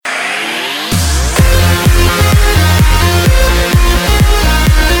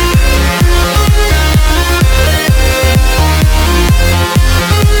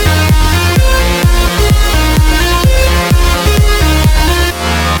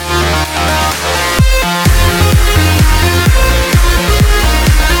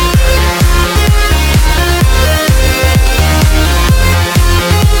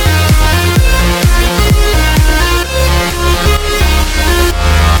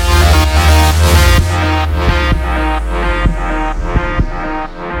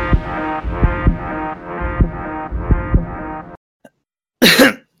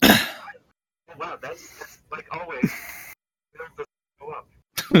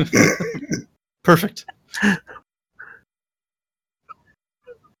Perfect.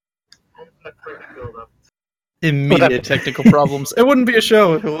 Immediate technical problems. It wouldn't be a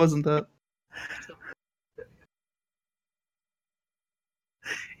show if it wasn't that.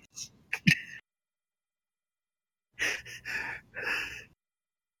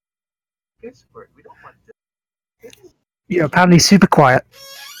 You're apparently super quiet.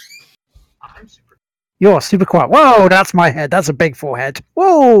 You're super quiet. Whoa, that's my head. That's a big forehead.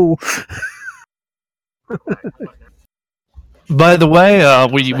 Whoa! By the way,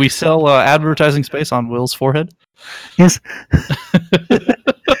 we sell advertising space on Will's forehead. Yes.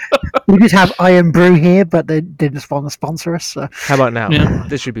 We did have Iron Brew here, but they didn't want to sponsor us. So. How about now? Yeah.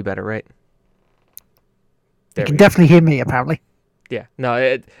 This should be better, right? You can definitely hear me, apparently. Yeah.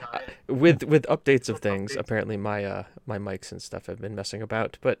 No, with updates of things, apparently my mics and stuff have been messing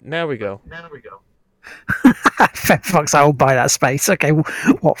about. But now we go. Femfox, I will buy that space. Okay,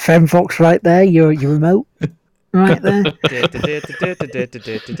 what Femfox right there? Your remote right there.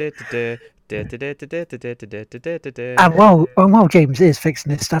 And while James is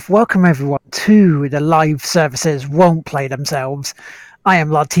fixing this stuff, welcome everyone to the live services won't play themselves. I am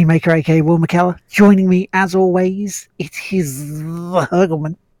Lord Teammaker, aka Will McKellar. Joining me, as always, it is the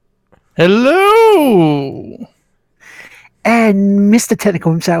Hergelman. Hello! And Mr.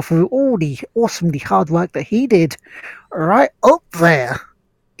 Technical himself, for all the awesomely hard work that he did right up there.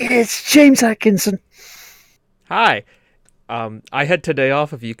 It's James Atkinson. Hi. I had today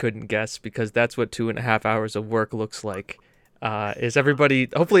off, if you couldn't guess, because that's what 2.5 hours of work looks like.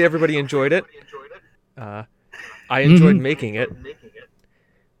 Hopefully everybody enjoyed it. I enjoyed making it.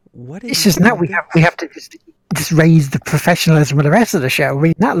 It's just now we have to just raise the professionalism of the rest of the show. I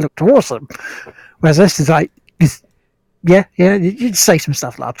mean, that looked awesome. Whereas this is like, yeah, you say some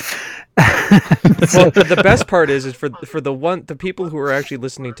stuff, lad. Well, the best part is for the people who are actually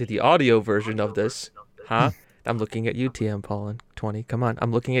listening to the audio version of this, huh? I'm looking at you, TM Paulin 20. Come on,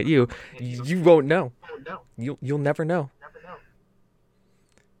 I'm looking at you. You won't know. You'll never know.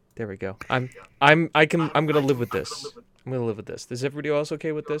 There we go. I'm gonna live with this. I'm gonna live with this. Is everybody else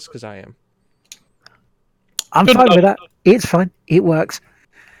okay with this? Because I am. I'm fine with that. It's fine. It works.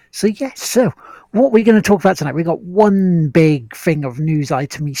 So yes. So what we're going to talk about tonight? We've got one big thing of news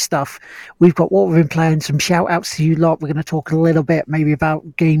itemy stuff. We've got what we've been playing. Some shout outs to you lot. We're going to talk a little bit maybe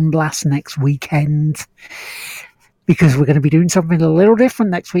about Game Blast next weekend, because we're going to be doing something a little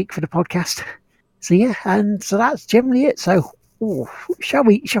different next week for the podcast. So yeah, and so that's generally it. So shall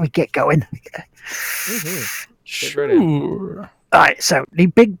we get going? Mm-hmm. Sure. All right, so the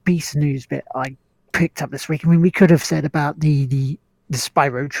big piece of news bit I picked up this week. I mean, we could have said about the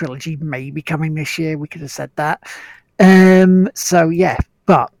Spyro trilogy may be coming this year. We could have said that. So yeah,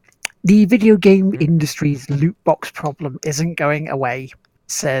 but the video game industry's loot box problem isn't going away,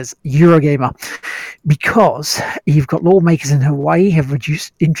 says Eurogamer, because you've got lawmakers in Hawaii have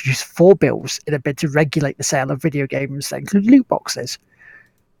introduced 4 bills in a bid to regulate the sale of video games that include loot boxes,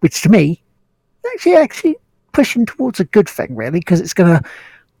 which to me actually pushing towards a good thing, really, because it's going to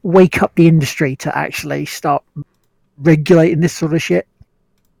wake up the industry to actually start regulating this sort of shit.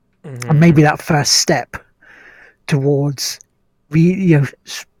 Mm-hmm. And maybe that first step towards bringing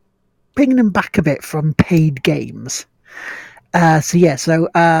them back a bit from paid games. We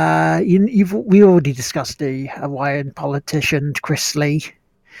already discussed the Hawaiian politician Chris Lee,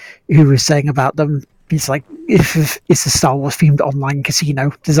 who was saying about them. It's like if it's a Star Wars themed online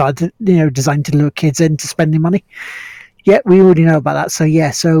casino designed to lure kids into spending money. Yeah, we already know about that. So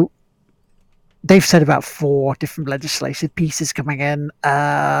yeah, so they've said about 4 different legislative pieces coming in.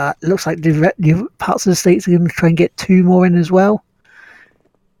 It looks like the parts of the states are going to try and get 2 more in as well.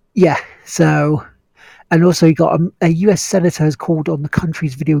 Yeah, so, and also you got a US senator has called on the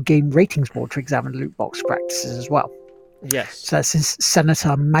country's video game ratings board to examine loot box practices as well. Yes. So that's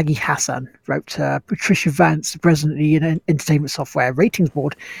Senator Maggie Hassan wrote Patricia Vance, the president of the Entertainment Software Ratings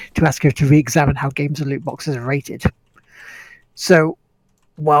Board, to ask her to re-examine how games and loot boxes are rated. So,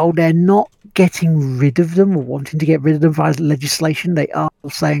 while they're not getting rid of them or wanting to get rid of them via legislation, they are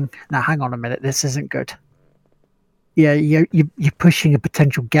saying, now hang on a minute, this isn't good. Yeah, you're pushing a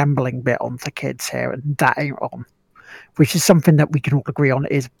potential gambling bit onto kids here, and that ain't on. Which is something that we can all agree on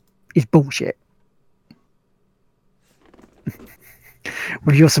is bullshit.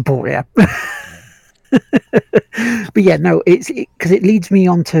 With your support, yeah. But yeah, no, because it leads me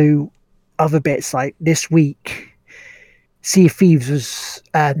on to other bits. Like this week, Sea of Thieves was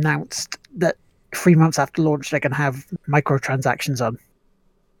announced that 3 months after launch, they're going to have microtransactions on.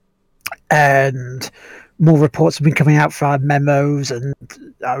 And more reports have been coming out from memos and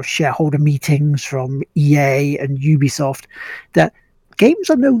shareholder meetings from EA and Ubisoft that games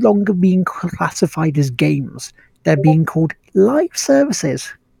are no longer being classified as games. They're being called live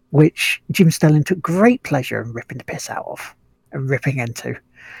services, which Jim Sterling took great pleasure in ripping the piss out of and ripping into.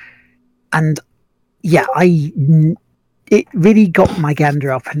 And yeah, it really got my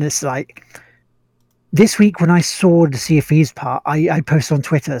gander up, and it's like, this week when I saw the Sea of Thieves part, I posted on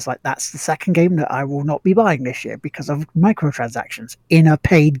Twitter, it's like, that's the second game that I will not be buying this year because of microtransactions in a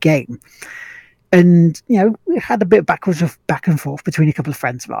paid game. And, you know, we had a bit of back and forth between a couple of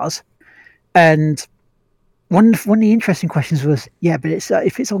friends of ours. And one of the interesting questions was, yeah, but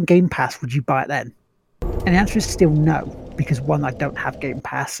if it's on Game Pass, would you buy it then? And the answer is still no, because one, I don't have Game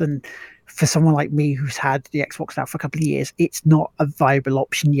Pass, and for someone like me who's had the Xbox now for a couple of years, it's not a viable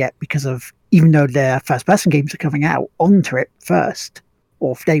option yet because of, even though their first-person games are coming out onto it first,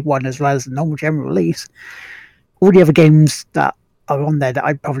 or day one as well as the normal general release, all the other games that are on there that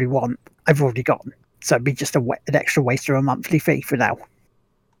I probably want, I've already gotten. So it'd be just an extra waste of a monthly fee for now.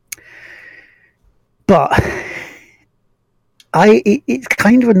 But it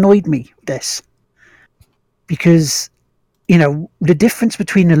kind of annoyed me, this, because, you know, the difference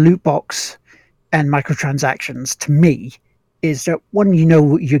between a loot box and microtransactions to me is that one, you know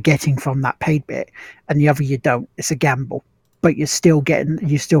what you're getting from that paid bit, and the other you don't. It's a gamble, but you're still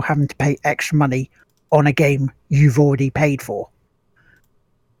having to pay extra money on a game you've already paid for.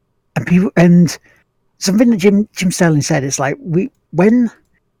 And something that Jim Sterling said is like, when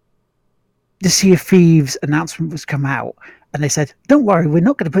the Sea of Thieves announcement was come out, and they said, don't worry, we're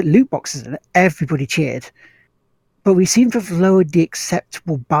not going to put loot boxes in it, everybody cheered. But we seem to have lowered the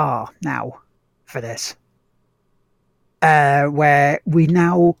acceptable bar now for this. Where we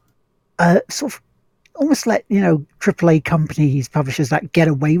now sort of almost let, you know, AAA companies, publishers, that get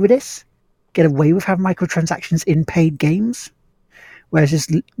away with this, get away with having microtransactions in paid games, whereas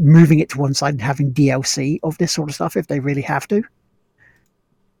just moving it to one side and having DLC of this sort of stuff if they really have to.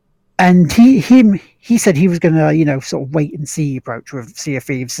 And he said he was going to, you know, sort of wait and see approach with Sea of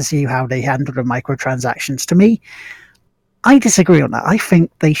Thieves to see how they handle the microtransactions. To me, I disagree on that. I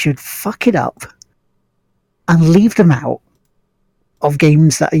think they should fuck it up and leave them out of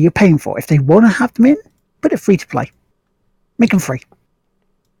games that you're paying for. If they want to have them in, put it free to play. Make them free.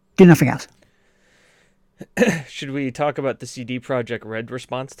 Do nothing else. Should we talk about the CD Projekt Red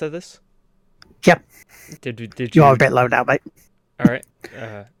response to this? Yep. Did you? You're a bit low now, mate. All right.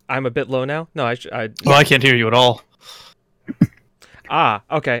 I'm a bit low now. No, I can't hear you at all.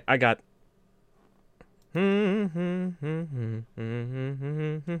 Okay. I got.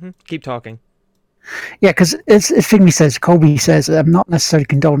 Keep talking. Yeah, because as Figme says, Colby says, I'm not necessarily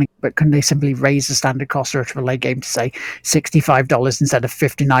condoning, but couldn't they simply raise the standard cost of a AAA game to say $65 instead of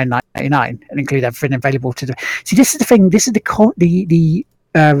 $59.99 and include everything available to do? See, this is the thing. This is the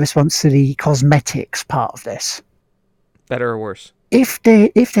response to the cosmetics part of this. Better or worse? If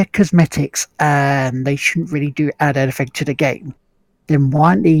they're cosmetics and they shouldn't really add anything to the game, then why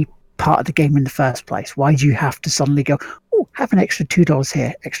aren't they part of the game in the first place? Why do you have to suddenly go, oh, have an extra $2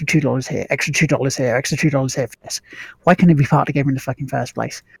 here, extra $2 here, extra $2 here, extra $2 here for this? Why can't it be part of the game in the fucking first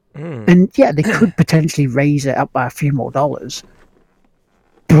place? And yeah, they could potentially raise it up by a few more dollars,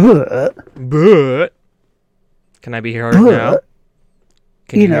 but can I be heard now?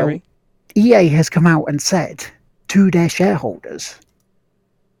 Can you hear me? EA has come out and said to their shareholders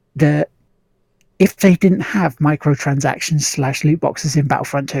that if they didn't have microtransactions / loot boxes in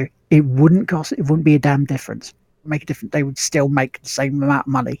Battlefront 2, it wouldn't be a damn difference. Make a difference. They would still make the same amount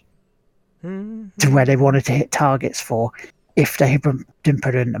of money to where they wanted to hit targets for if they didn't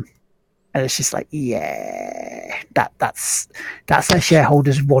put in them. And it's just like, yeah, that's their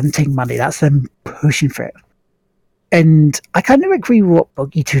shareholders wanting money. That's them pushing for it. And I kind of agree with what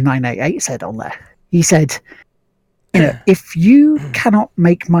Buggy2988 said on there. He said, you know, if you cannot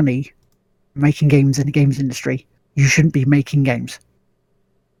make money making games in the games industry, you shouldn't be making games.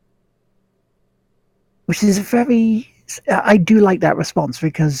 Which is I do like that response,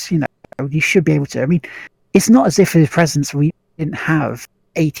 because, you know, you should be able to. I mean, it's not as if in the presence we didn't have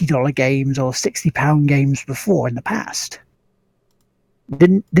 $80 games or £60 games before in the past.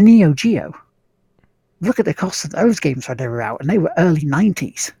 The Neo Geo, look at the cost of those games when they were out, and they were early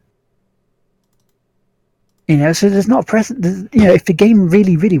 90s. You know, so there's not a present. You know, if the game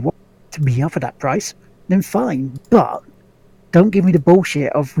really, really wants to be up at that price, then fine. But don't give me the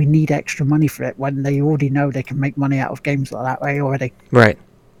bullshit of we need extra money for it when they already know they can make money out of games like that way already. Right.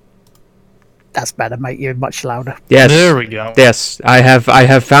 That's better, mate. You're much louder. Yes. There we go. Yes, I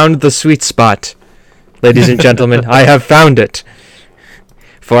have found the sweet spot, ladies and gentlemen. I have found it.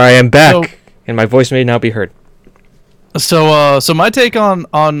 For I am back, and my voice may now be heard. So my take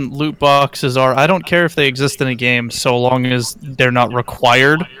on loot boxes are I don't care if they exist in a game so long as they're not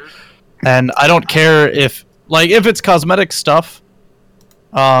required, and I don't care if it's cosmetic stuff.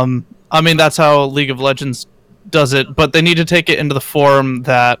 I mean that's how League of Legends does it, but they need to take it into the form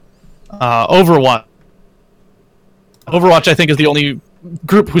that Overwatch I think is the only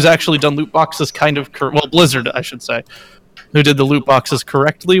group who's actually done loot boxes Blizzard I should say, who did the loot boxes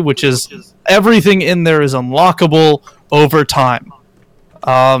correctly, which is everything in there is unlockable over time.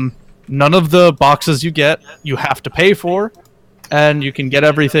 None of the boxes you get you have to pay for, and you can get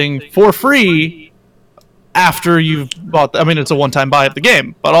everything for free after you've bought. I mean, it's a one-time buy of the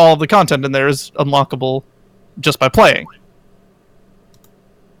game, but all of the content in there is unlockable just by playing.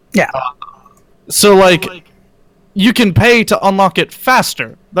 Yeah. So, you can pay to unlock it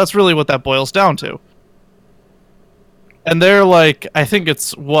faster. That's really what that boils down to. And they're I think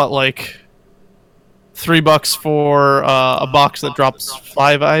it's $3 for a box that drops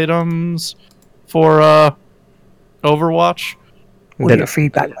 5 items for Overwatch. What are your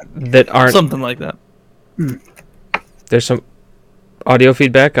feedback? That aren't something like that. There's some audio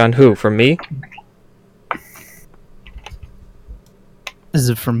feedback on who? From me? Is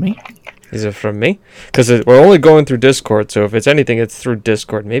it from me? Is it from me? Because we're only going through Discord, so if it's anything, it's through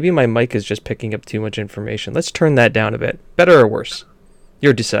Discord. Maybe my mic is just picking up too much information. Let's turn that down a bit. Better or worse?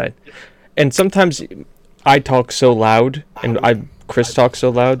 You decide. And sometimes I talk so loud, and Chris talks so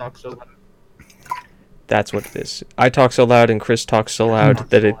loud. That's what it is. I talk so loud, and Chris talks so loud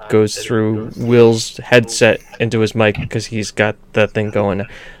that it goes through Will's headset into his mic because he's got that thing going.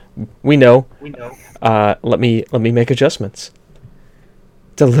 We know. Let me make adjustments.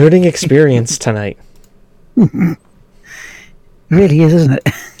 It's a learning experience tonight. It really is, isn't it?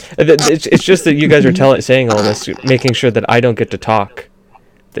 It's just that you guys are saying all this, making sure that I don't get to talk.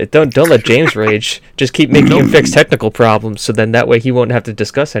 Don't let James rage. Just keep making him fix technical problems, so then that way he won't have to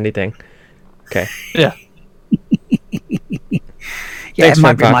discuss anything. Okay. Yeah. Yeah, it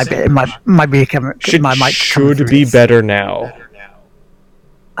might be my bit. It might be my mic should be better now.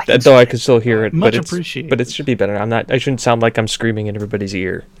 Though I can still hear it, but it should be better. I shouldn't sound like I'm screaming in everybody's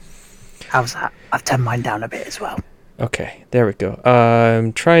ear. How's that? I've turned mine down a bit as well. Okay, there we go.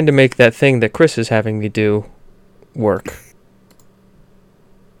 I'm trying to make that thing that Chris is having me do work.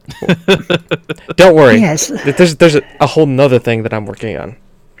 Don't worry. Yes. There's a whole nother thing that I'm working on.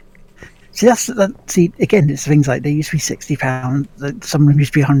 See, again, it's things like they used to be £60. Some of them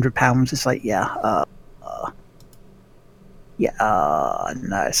used to be £100. It's like, no,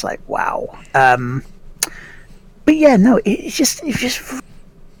 it's like, wow. But yeah, no, it's just me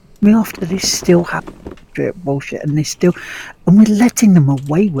after they still have bullshit, and and we're letting them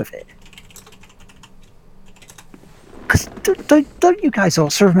away with it. Because don't you guys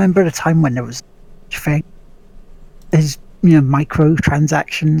also remember the time when there was there's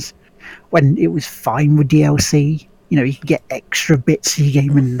microtransactions when it was fine with DLC? You could get extra bits of your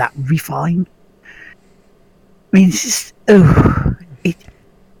game and that would be fine. I mean, it's just I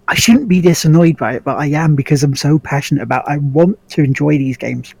shouldn't be this annoyed by it, but I am, because I'm so passionate about. I want to enjoy these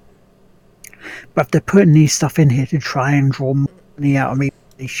games, but if they're putting these stuff in here to try and draw money out of me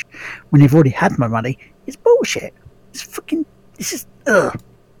when they've already had my money, it's bullshit. It's just ugh.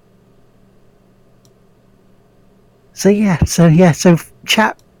 So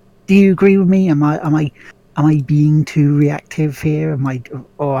chat, do you agree with me? Am I being too reactive here? Am I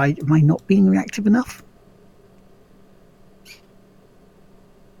not being reactive enough?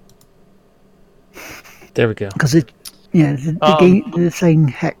 There we go. Because the game, they're saying,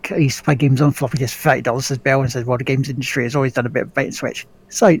 heck, I used to play games on floppy disk for $30, says Bill, and says, well, the games industry has always done a bit of bait and switch.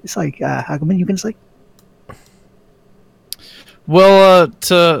 So, how come you can say? Well,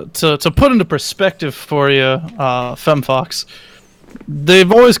 to put into perspective for you, FemFox, they've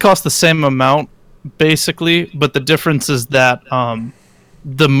always cost the same amount, basically, but the difference is that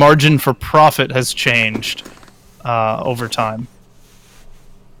the margin for profit has changed over time.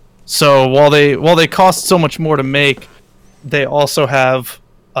 So while they cost so much more to make, they also have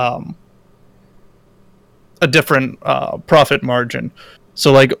a different profit margin.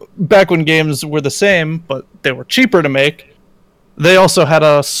 So back when games were the same, but they were cheaper to make, they also had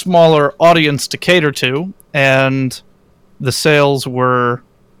a smaller audience to cater to, and the sales were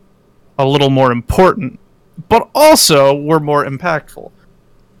a little more important, but also were more impactful.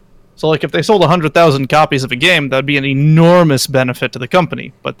 So if they sold 100,000 copies of a game, that'd be an enormous benefit to the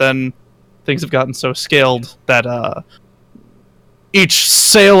company. But then things have gotten so scaled that each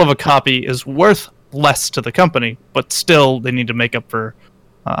sale of a copy is worth less to the company, but still they need to make up for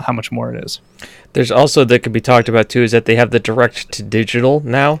how much more it is. There's also, that could be talked about too, is that they have the direct to digital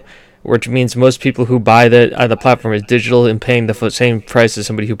now, which means most people who buy the platform is digital and paying the same price as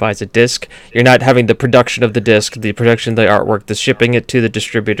somebody who buys a disc. You're not having the production of the disc, the production of the artwork, the shipping it to the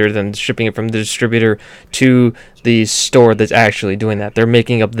distributor, then shipping it from the distributor to the store that's actually doing that. They're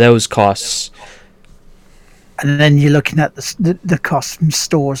making up those costs. And then you're looking at the costs from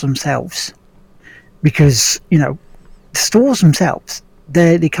stores themselves, because the stores themselves,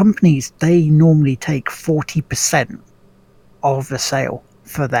 the companies, they normally take 40% of the sale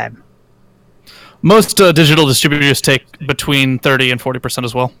for them. Most digital distributors take between 30 and 40%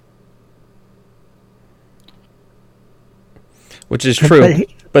 as well. Which is true,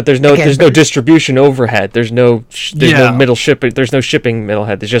 but there's no distribution overhead. There's no middle shipping. There's no shipping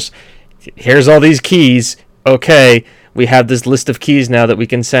middlehead. There's just, here's all these keys. Okay, we have this list of keys now that we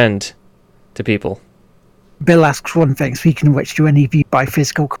can send to people. Bill asks one thing. Speaking of which, do any of you buy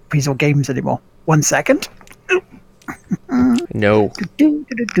physical copies or games anymore? 1 second. No.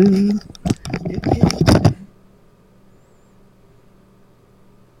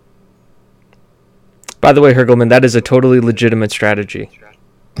 By the way, Hergelman, that is a totally legitimate strategy.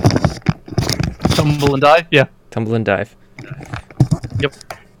 Tumble and dive? Yeah. Tumble and dive. Yep.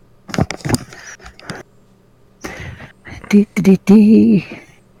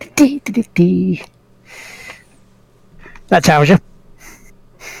 That tells you.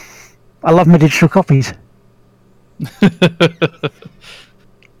 I love my digital copies.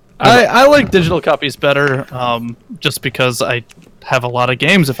 I like digital copies better, just because I have a lot of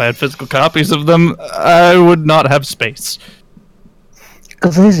games. If I had physical copies of them, I would not have space.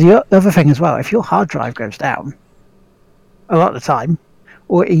 Because there's the other thing as well. If your hard drive goes down, a lot of the time,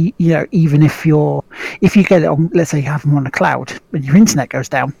 or even if you get it on, let's say you have them on the cloud, and your internet goes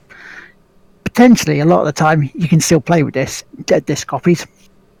down, potentially a lot of the time you can still play with disc copies.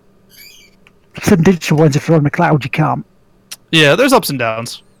 Some digital ones, if they're on the cloud, you can't. Yeah, there's ups and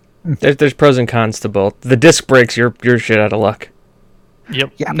downs. There's pros and cons to both. The disc breaks, you're shit out of luck.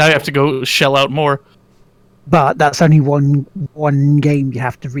 Yep. Yeah. Now you have to go shell out more. But that's only one game you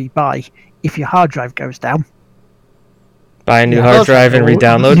have to rebuy. If your hard drive goes down, buy a new hard drive and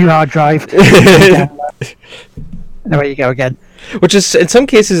re-download. New hard drive. There you go again. Which is, in some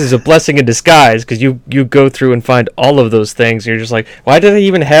cases, is a blessing in disguise, because you go through and find all of those things, and you're just like, why did I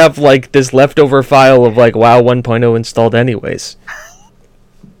even have this leftover file of WoW 1.0 installed anyways?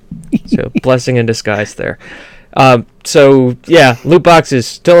 So blessing in disguise there. So yeah, loot boxes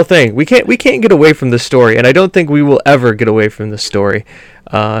still a thing. We can't get away from the story, and I don't think we will ever get away from the story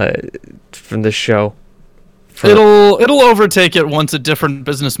from this show. It'll overtake it once a different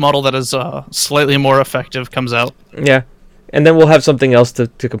business model that is slightly more effective comes out. Yeah, and then we'll have something else to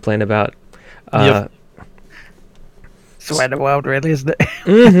complain about. Yep. It's the way of the world, really, isn't it?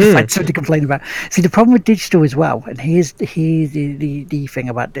 Mm-hmm. Find something to complain about. See, the problem with digital as well, and here's the thing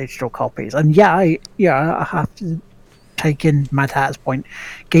about digital copies. And I have to take in Mad Hat's point.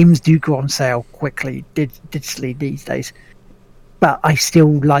 Games do go on sale quickly digitally these days, but I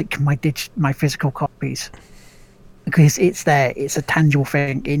still like my physical copies because it's there. It's a tangible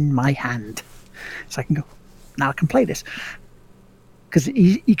thing in my hand, so I can go. Now I can play this because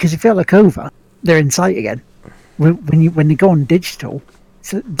if you look over, they're in sight again. When they go on digital,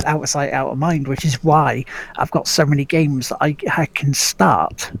 it's out of sight, out of mind, which is why I've got so many games that I can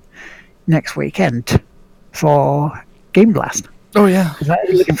start next weekend for Game Blast. Oh yeah, because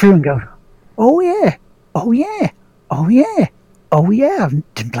I'm looking through and go, oh yeah, I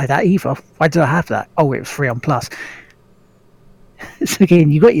didn't play that either. Why did I have that? Oh, it was free on Plus. So again,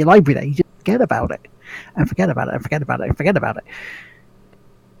 you got your library there. You just forget about it, and forget about it, and forget about it, and forget about it.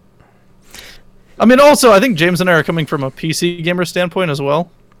 I mean, also, I think James and I are coming from a PC gamer standpoint as well.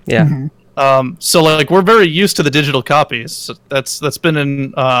 Yeah. Mm-hmm. So we're very used to the digital copies. That's been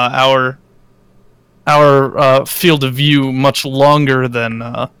in our field of view much longer than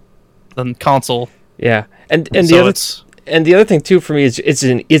console. Yeah, and so the other thing too for me is it's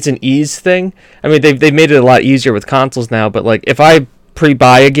an ease thing. I mean, they've made it a lot easier with consoles now. But if I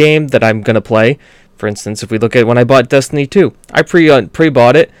pre-buy a game that I'm gonna play, for instance, if we look at when I bought Destiny 2, I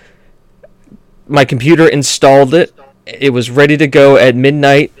pre-bought it. My computer installed it. It was ready to go at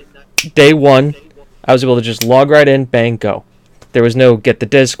midnight, day one. I was able to just log right in, bang, go. There was no get the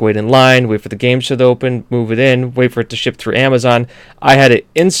disc, wait in line, wait for the game show to open, move it in, wait for it to ship through Amazon. I had it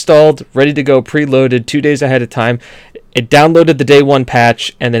installed, ready to go, preloaded 2 days ahead of time. It downloaded the day one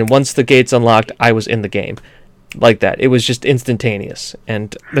patch, and then once the gates unlocked, I was in the game. Like that. It was just instantaneous.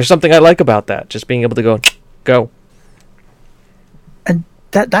 And there's something I like about that, just being able to go. And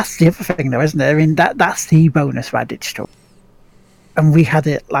that's the other thing, though, isn't it? I mean, that's the bonus about digital. And we had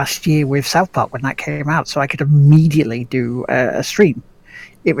it last year with South Park when that came out, so I could immediately do a stream.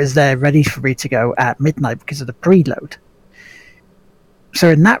 it was there ready for me to go at midnight because of the preload. So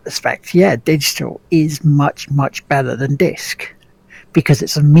in that respect, yeah, digital is much, much better than disc because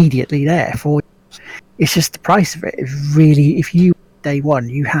it's immediately there for you. It's just the price of it is really, if you day one,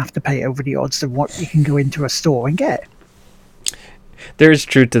 you have to pay over the odds of what you can go into a store and get. There's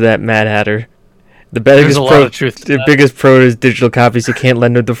truth to that, Mad Hatter. There's a lot of truth to the that. biggest pro is digital copies. You can't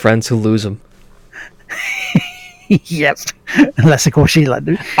lend them to friends who lose them. Yep. Unless, of course, you let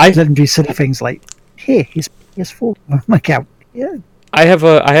them do silly things like, here, here's PS4 on my account. Yeah. I have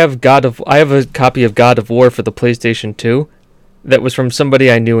a copy of God of War for the PlayStation 2 that was from somebody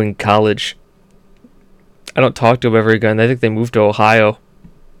I knew in college. I don't talk to them ever again. I think they moved to Ohio.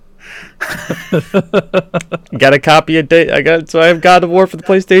 Got a copy of so I have God of War for the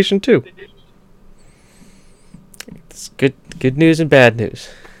PlayStation 2. It's good news and bad news.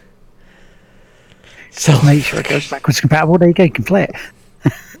 So Make sure it goes backwards compatible. There you go, you can play it.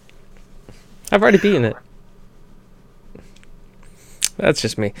 I've already beaten it. That's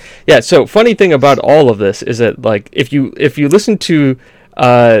just me. Yeah, so funny thing about all of this is that, like, if you listen to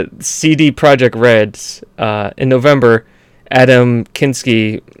CD Projekt Red's in November, Adam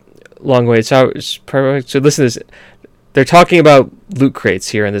Kinski, long way. So listen to this. They're talking about loot crates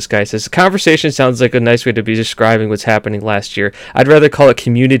here, and this guy says, the conversation sounds like a nice way to be describing what's happening last year. I'd rather call it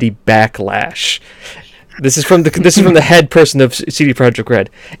community backlash. This is from the head person of CD Projekt Red.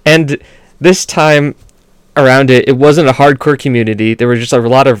 And this time around it wasn't a hardcore community. There were just a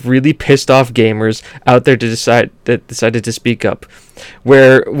lot of really pissed off gamers out there that decided to speak up.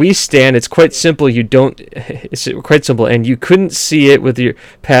 Where we stand, it's quite simple. It's quite simple, and you couldn't see it with your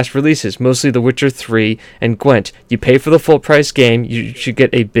past releases, mostly The Witcher 3 and Gwent. You pay for the full price game, you should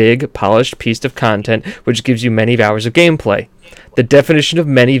get a big, polished piece of content, which gives you many hours of gameplay. The definition of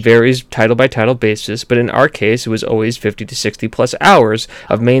many varies title by title basis, but in our case, it was always 50 to 60 plus hours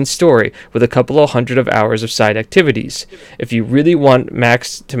of main story with a couple of hundred of hours of side activities. If you really want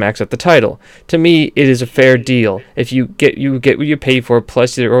max out the title, to me, it is a fair deal. If you get what you pay for,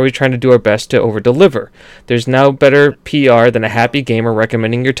 plus they're always trying to do our best to over deliver. There's now better PR than a happy gamer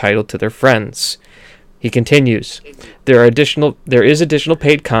recommending your title to their friends. He continues, there is additional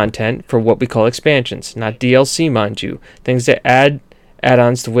paid content for what we call expansions, not DLC, mind you, things that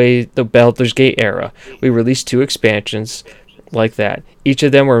add-ons the way the Baldur's Gate era. We released 2 expansions like that. Each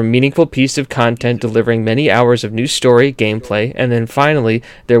of them were a meaningful piece of content delivering many hours of new story, gameplay, and then finally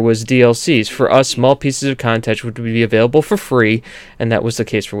there was DLCs. For us, small pieces of content would be available for free, and that was the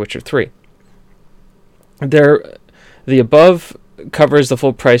case for Witcher 3. The above covers the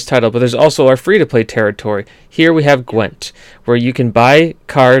full price title, but there's also our free-to-play territory. Here we have Gwent, where you can buy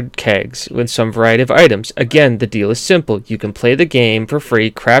card kegs with some variety of items. Again, the deal is simple. You can play the game for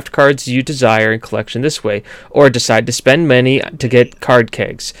free, craft cards you desire and collection this way, or decide to spend money to get card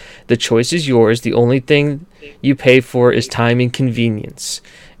kegs. The choice is yours. The only thing you pay for is time and convenience.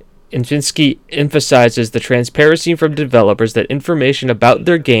 Infinski emphasizes the transparency from developers that information about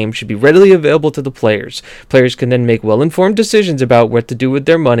their game should be readily available to the players. Players can then make well-informed decisions about what to do with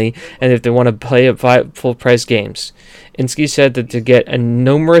their money and if they want to play full-price games. Inski said that to get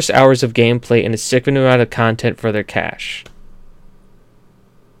numerous hours of gameplay and a significant amount of content for their cash.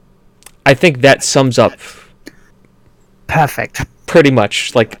 I think that sums up Perfect. pretty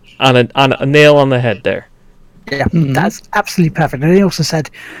much, like on a nail on the head there. Yeah, that's absolutely perfect. And he also said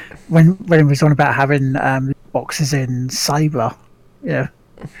when he was on about having boxes in Cyber, in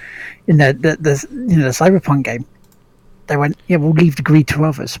the Cyberpunk game, they went, yeah, we'll leave the greed to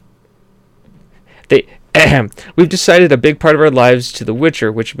others. We've decided a big part of our lives to The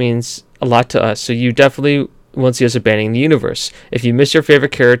Witcher, which means a lot to us. So you definitely won't see us abandoning the universe. If you miss your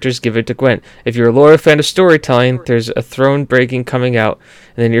favorite characters, give it to Gwent. If you're a loyal fan of storytelling, there's a Throne Breaking coming out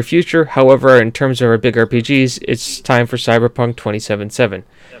in the near future. However, in terms of our big RPGs, it's time for Cyberpunk 2077.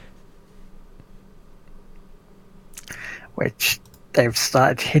 Which they've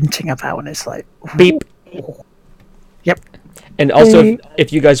started hinting about, and it's like... Beep. Yep. And also,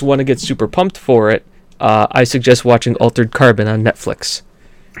 if you guys want to get super pumped for it, I suggest watching Altered Carbon on Netflix.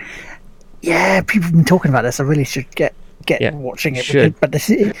 Yeah, people have been talking about this. I really should get watching it. Should. But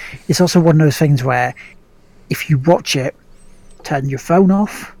it's also one of those things where if you watch it, turn your phone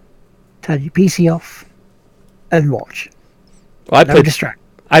off, turn your PC off, and watch. Well, No distract.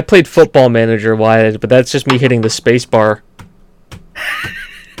 I played Football Manager while, but that's just me hitting the space bar.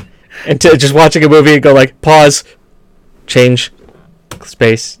 And just watching a movie and go like, pause, change,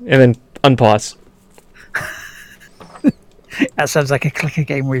 space, and then unpause. That sounds like a clicker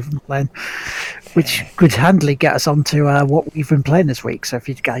game we've been playing, which could handily get us onto what we've been playing this week. So if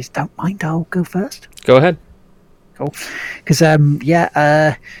you guys don't mind, I'll go first. Go ahead. cool. Because so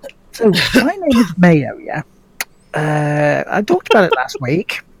my name is Mayo. Yeah, I talked about it last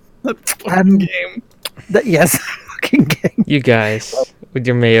week. That fucking game. Yes, fucking game. You guys with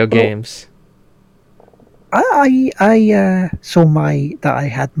your Mayo games. I saw that I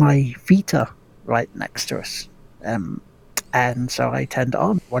had my Vita right next to us, and so I turned it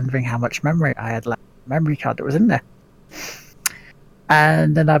on, wondering how much memory I had left. Memory card that was in there,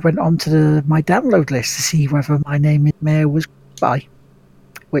 and then I went on to my download list to see whether my name in Mayo was by,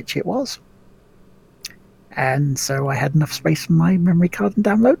 which it was, and so I had enough space on my memory card and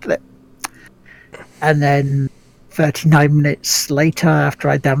downloaded it, and then 39 minutes later, after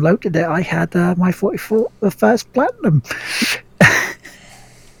I downloaded it, I had my 41st platinum.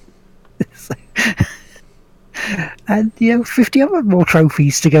 And 50 other more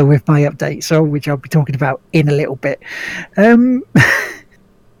trophies to go with my update, so which I'll be talking about in a little bit.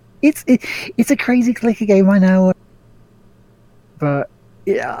 It's a crazy clicker game, I know, but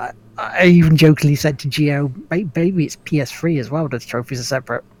yeah, I even jokingly said to Gio, maybe it's PS3 as well. The trophies are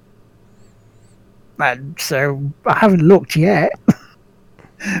separate. And so I haven't looked yet,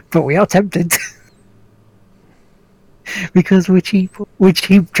 but we are tempted because we're cheap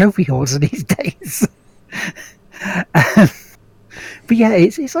trophy hoarders these days. But yeah,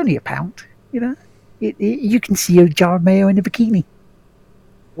 it's only £1. You can see a jar of mayo in a bikini.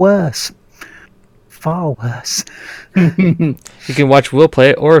 Worse, far worse. You can watch Will play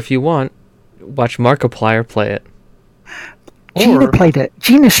it, or if you want, watch Markiplier play it. Gina played it.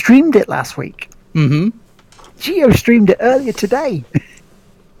 Gina streamed it last week. Mm-hmm. Gio streamed it earlier today.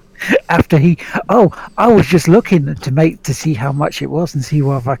 After I was just looking to see how much it was and see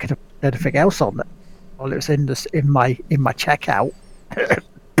whether I could have anything else on it. Well, it was in my checkout.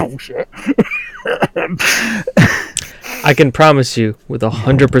 Bullshit. I can promise you with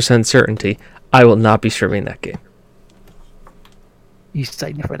 100% certainty, I will not be streaming that game. You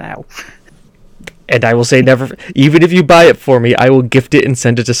say never now. And I will say never. Even if you buy it for me, I will gift it and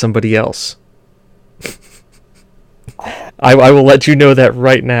send it to somebody else. I will let you know that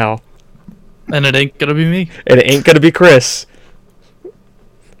right now. And it ain't gonna be me. And it ain't gonna be Chris.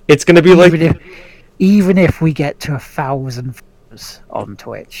 It's gonna be even if we get to 1,000 followers on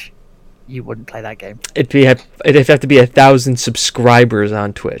Twitch, you wouldn't play that game. It'd have to be 1,000 subscribers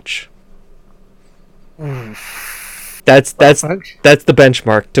on Twitch. That's the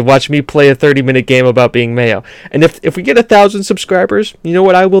benchmark to watch me play a 30-minute game about being Mayo. And if we get 1,000 subscribers, you know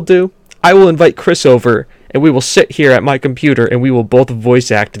what I will do? I will invite Chris over, and we will sit here at my computer, and we will both voice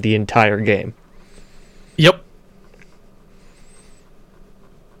act the entire game. Yep.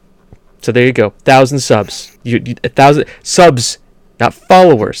 So there you go. 1,000 subs. 1,000 subs, not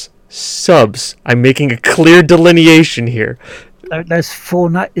followers. Subs. I'm making a clear delineation here. There's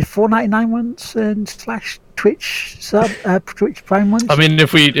 $4.99 ones and /Twitch sub Twitch Prime ones. I mean,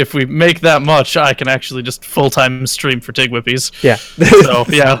 if we make that much, I can actually just full-time stream for Tig Whippies. Yeah. So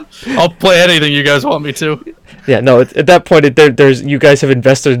yeah, I'll play anything you guys want me to. Yeah. No. At that point, there's you guys have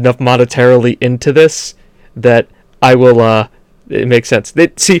invested enough monetarily into this that I will. It makes sense.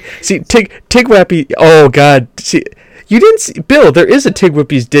 See, Tig Whippy. Oh God. See, you didn't see Bill. There is a Tig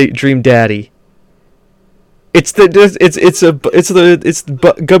Whippy's Dream Daddy. It's the Gub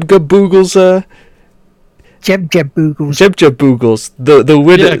Boogles. Jeb Boogles. Jeb Boogles. The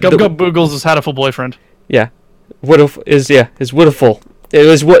widow. Yeah, Gub Boogles is Hatful boyfriend. Yeah, is Widdowful. It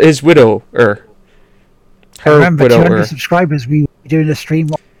was what his widower. Her remember, widower. 200 subscribers. We were doing a stream.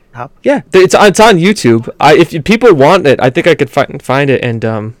 Yeah, it's on YouTube. If people want it, I think I could find it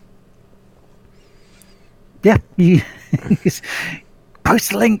and Yeah, you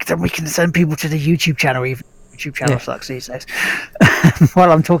post a link, then we can send people to the YouTube channel. Even YouTube channel sucks these days.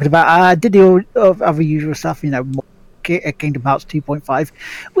 While I'm talking about, I did the other usual stuff. Kingdom Hearts 2.5,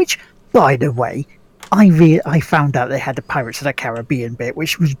 which, by the way, I found out they had the Pirates of the Caribbean bit,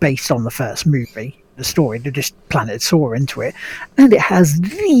 which was based on the first movie, the story. They just planted Saw into it, and it has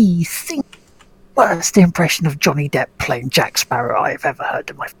the worst impression of Johnny Depp playing Jack Sparrow I've ever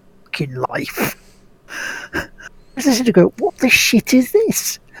heard in my fucking life. I just to go, what the shit is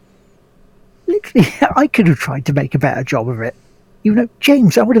this? Literally, I could have tried to make a better job of it.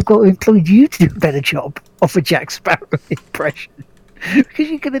 James, I would have employed you to do a better job of a Jack Sparrow impression because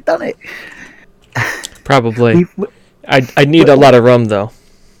you could have done it. Probably. I need a lot of rum though.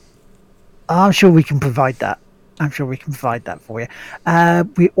 I'm sure we can provide that. For you.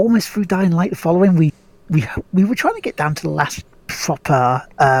 We're almost through Dying Light. The following, we were trying to get down to the last proper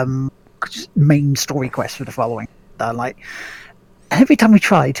main story quest for the following Dying Light. And every time we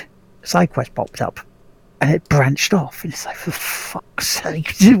tried, a side quest popped up, and it branched off. And it's like, for fuck's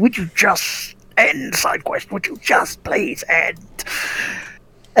sake, would you just end side quest. Would you just please end?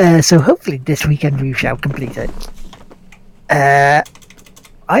 So hopefully this weekend we shall complete it.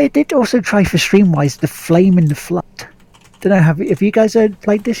 I did also try for Streamwise the Flame in the Flood. Don't know, have you guys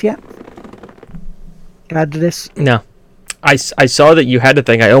played this yet? Add to this? No. I saw that you had a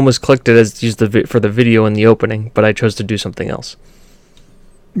thing. I almost clicked it as used for the video in the opening, but I chose to do something else.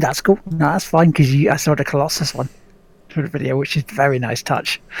 That's cool. No, that's fine, because I saw the Colossus one for the video, which is a very nice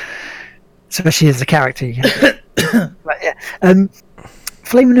touch. Especially as a character. But yeah.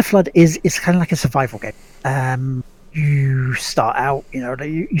 Flame in the Flood is kind of like a survival game. You start out,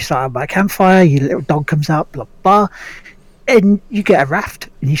 you start out by a campfire, your little dog comes out, blah, blah, and you get a raft,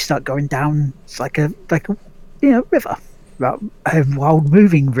 and you start going down. It's like a river. A wild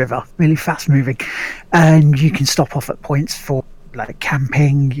moving river, really fast moving, and you can stop off at points for like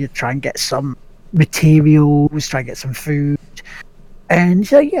camping. You try and get some materials, try and get some food, and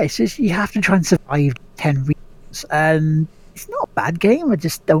so it's just, you have to try and survive 10 regions. And it's not a bad game. I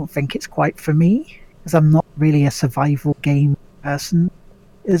just don't think it's quite for me, because I'm not really a survival game person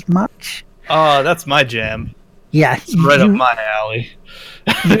as much. Oh, that's my jam. Yeah, it's right up my alley.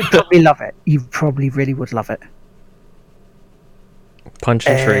 You'd probably love it. You probably really would love it.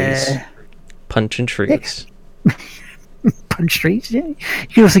 Punching trees. Punching trees. Punch trees, yeah. You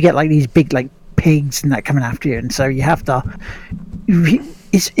can also get like these big like pigs and that coming after you, and so you have to.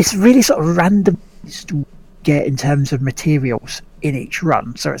 It's really sort of random to get in terms of materials in each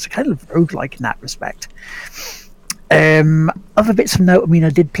run, so it's a kind of roguelike in that respect. Other bits of note, I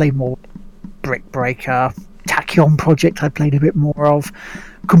did play more Brick Breaker, Tachyon Project I played a bit more of,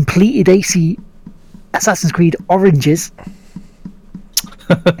 completed Assassin's Creed Oranges.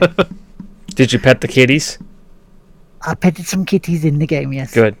 Did you pet the kitties? I petted some kitties in the game,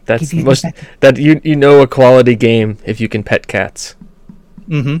 yes. Good. That's the most a quality game if you can pet cats.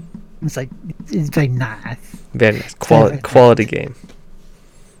 Mm-hmm. It's very nice. Very nice. Quality game.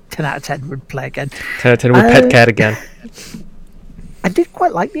 10 out of 10 would play again. 10 out of 10 would pet cat again. I did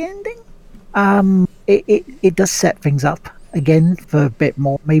quite like the ending. It does set things up again for a bit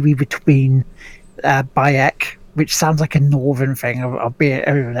more, maybe between Bayek, which sounds like a northern thing. I'll be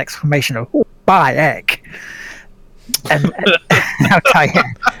an exclamation of Bayek. And okay.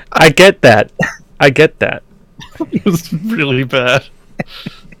 I get that. It was really bad.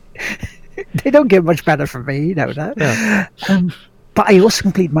 They don't get much better from me, you know that. Yeah. But I also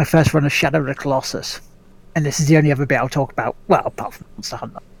completed my first run of Shadow of the Colossus, and this is the only other bit I'll talk about. Well, apart from Monster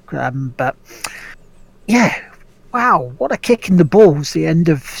Hunter, but yeah, wow, what a kick in the balls the end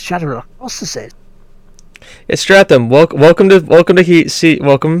of Shadow of the Colossus is. Yeah, Stratham, welcome.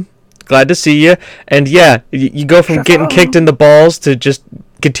 Glad to see you. And yeah, you go from getting kicked in the balls to just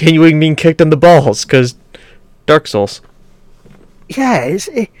continuing being kicked in the balls because Dark Souls. Yeah,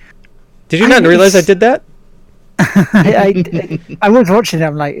 did you not realize I did that? I was watching it.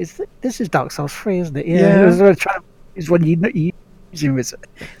 I'm like, this is Dark Souls 3, isn't it? Yeah. It's when you use him as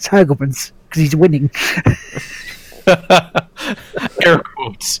Hergelmans because he's winning.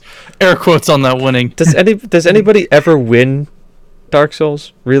 Air quotes on that winning. Does anybody ever win Dark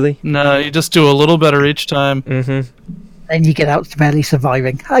Souls? Really? No, you just do a little better each time. Mm-hmm. Then you get out to barely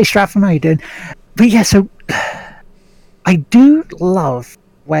surviving. Hi, Stratham, how you doing? But yeah, so I do love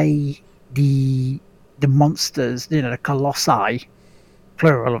the way the monsters, the colossi,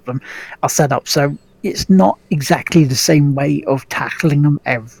 plural of them, are set up. So it's not exactly the same way of tackling them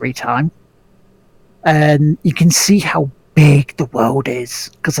every time. And you can see how big the world is,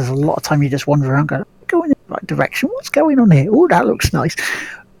 because there's a lot of time you just wander around going in the right direction. What's going on here? Oh, that looks nice.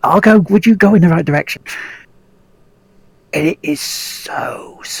 Would you go in the right direction? And it is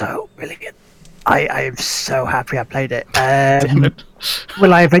so brilliant. I am so happy I played it.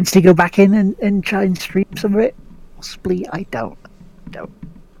 Will I eventually go back in and try and stream some of it? Possibly. I don't. But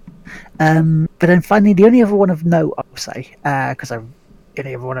then finally, the only other one of note, I will say, because the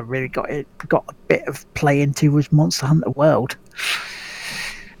only other one I really got a bit of play into was Monster Hunter World.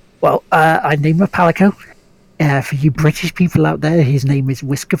 Well, I named my Palico. For you British people out there, his name is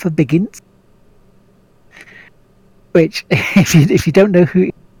Whisker for Biggins. Which, if you don't know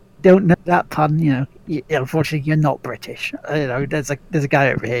that pun, unfortunately you're not British. There's a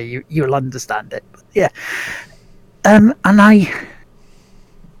guy over here. You'll understand it. But yeah. And I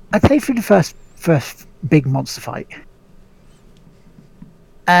played through the first big monster fight,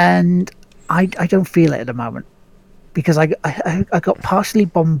 and I don't feel it at the moment because I got partially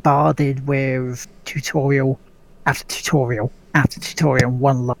bombarded with tutorial after tutorial after tutorial in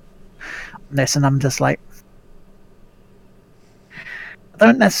one look on this, and I'm just like, I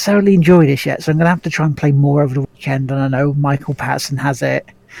don't necessarily enjoy this yet, so I'm going to have to try and play more over the weekend. And I know Michael Patterson has it.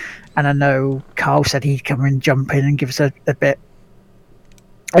 and I know Carl said he'd come and jump in and give us a bit,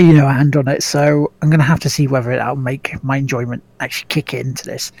 a hand on it. So I'm going to have to see whether that'll make my enjoyment actually kick into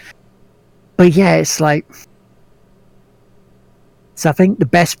this. But yeah, it's like, so I think the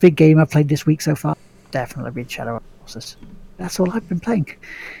best big game I've played this week so far definitely been Shadow of the Colossus. That's all I've been playing.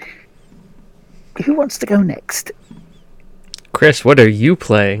 Who wants to go next? Chris, what are you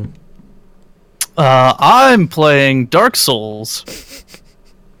playing? I'm playing Dark Souls.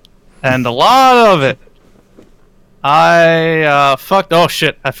 And a lot of it. I fucked. Oh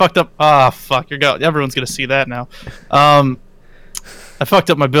shit! I fucked up. Fuck! Everyone's gonna see that now. I fucked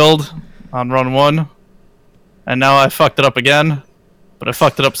up my build on run 1, and now I fucked it up again, but I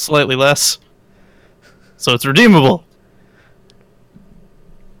fucked it up slightly less, so it's redeemable.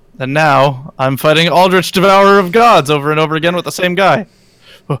 And now I'm fighting Aldrich Devourer of Gods over and over again with the same guy.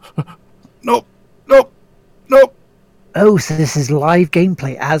 Nope. Oh, so this is live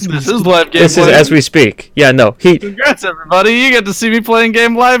gameplay as we This speak. is live gameplay. This is as we speak. Yeah, no. Congrats, everybody! You get to see me playing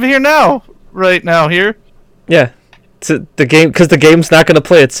game live here now, right now here. Yeah. The game, because the game's not going to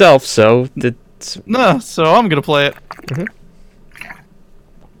play itself, so it's... No, so I'm gonna play it. Mhm.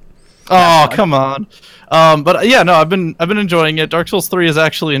 Oh, come on. But yeah, no, I've been enjoying it. Dark Souls 3 is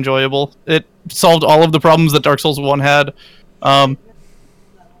actually enjoyable. It solved all of the problems that Dark Souls 1 had.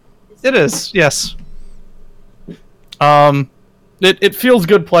 It is, yes. It feels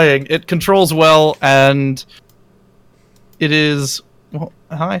good playing. It controls well, and it is... Well,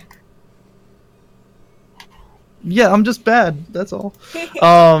 hi. Yeah, I'm just bad. That's all.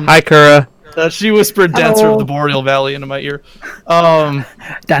 Hi, Kura. She whispered "Dancer Hello. of the Boreal Valley" into my ear.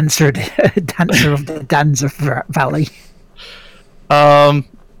 Dancer of the Dancer Valley. But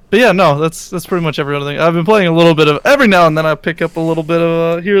yeah, no, that's pretty much every other thing. I've been playing a little bit of every now and then. I pick up a little bit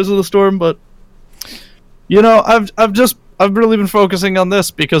of Heroes of the Storm, but I've really been focusing on this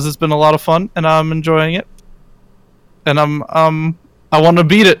because it's been a lot of fun and I'm enjoying it. And I want to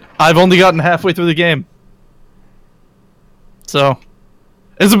beat it. I've only gotten halfway through the game, so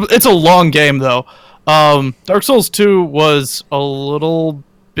it's a long game though. Dark Souls 2 was a little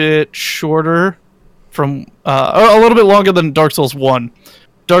bit shorter from a little bit longer than Dark Souls 1.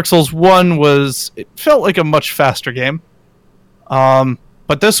 Dark Souls 1 it felt like a much faster game.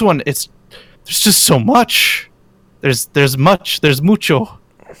 But this one, there's just so much. There's mucho.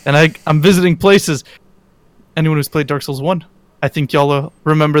 And I'm visiting places. Anyone who's played Dark Souls 1, I think y'all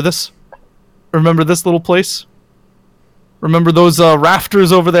remember this. Remember this little place? Remember those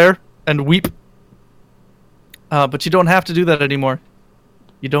rafters over there and weep? But you don't have to do that anymore.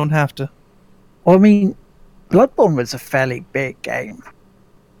 You don't have to. Well, I mean, Bloodborne was a fairly big game,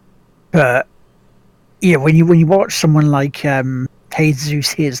 but yeah, when you watch someone like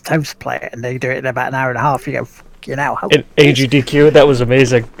Jesus Here's Toast play it, and they do it in about an hour and a half, you go, "Fucking hell!" In AGDQ, that was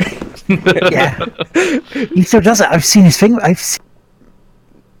amazing. Yeah, he still does it. I've seen his thing. He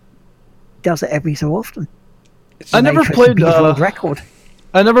does it every so often. I never played world record.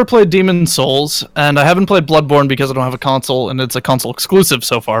 I never played Demon Souls, and I haven't played Bloodborne because I don't have a console, and it's a console exclusive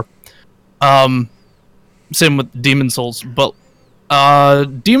so far. Same with Demon Souls, but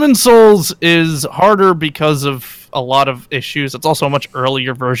Demon Souls is harder because of a lot of issues. It's also a much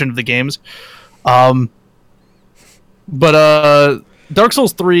earlier version of the games. But Dark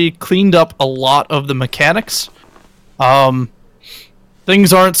Souls 3 cleaned up a lot of the mechanics.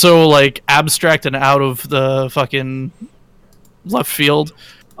 Things aren't so like abstract and out of the fucking left field.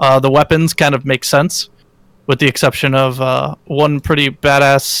 The weapons kind of make sense, with the exception of one pretty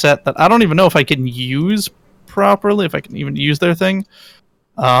badass set that I don't even know if I can use properly, if I can even use their thing.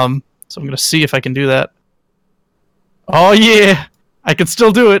 So I'm gonna see if I can do that. Oh yeah, I can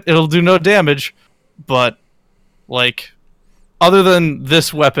still do it. It'll do no damage, but like, other than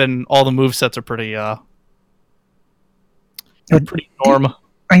this weapon, all the movesets are pretty norm.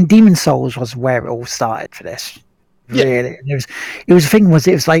 I mean, Demon Souls was where it all started for this. Yeah. Really, and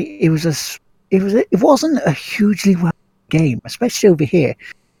it wasn't a hugely well game, especially over here.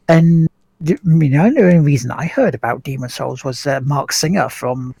 And the only reason I heard about Demon Souls was Mark Singer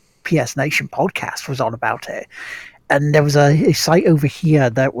from PS Nation podcast was on about it, and there was a site over here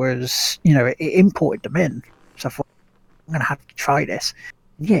that was, it imported them in. So I thought, I'm gonna have to try this.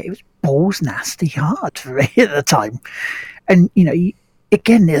 Yeah, it was balls nasty hard for me at the time, and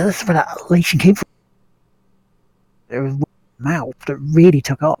again, that's where that elation came from. It was mouth that really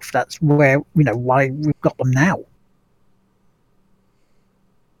took off. That's where why we've got them now.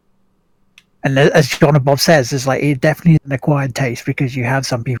 And as John and Bob says, it's like it definitely is an acquired taste because you have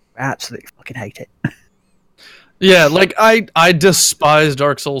some people who absolutely fucking hate it. Yeah, like I despise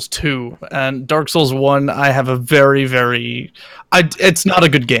Dark Souls 2 and Dark Souls 1 I have a very it's not a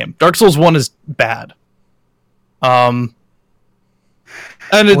good game. Dark Souls 1 is bad. And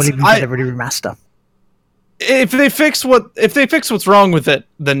What even get a remaster? if they fix what's wrong with it,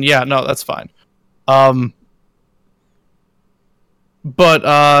 then yeah, no, that's fine.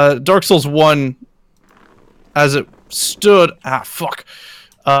 But Dark Souls 1 as it stood,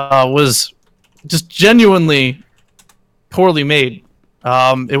 was just genuinely poorly made.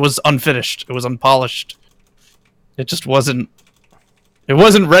 It was unfinished. It was unpolished. It just wasn't. It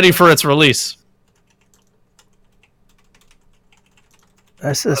wasn't ready for its release.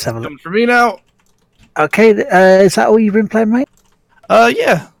 Let's have a look. For me now. Okay, is that all you've been playing, mate?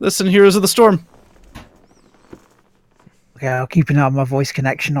 Yeah. Listen, Heroes of the Storm. Okay, I'll keep an eye on my voice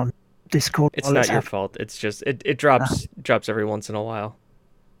connection on Discord. It's not your fault. It's just it drops every once in a while.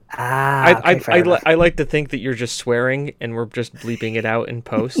 I like to think that you're just swearing and we're just bleeping it out in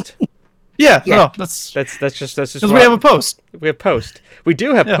post. Yeah. No, that's just because we have a post. We have post. We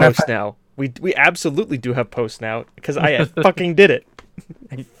do have post now. We absolutely do have post now because I fucking did it.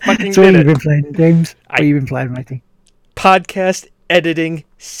 I fucking so did what it. What have you been playing, James? What have you been playing, matey? Podcast editing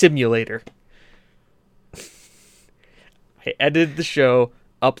simulator. I edited the show,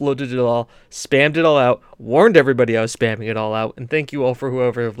 uploaded it all, spammed it all out, warned everybody I was spamming it all out, and thank you all for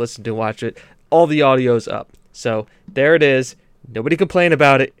whoever have listened to watch it. All the audio's up. So there it is. Nobody complain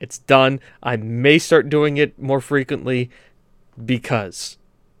about it. It's done. I may start doing it more frequently because.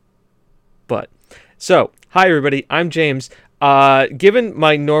 So, hi everybody. I'm James. Given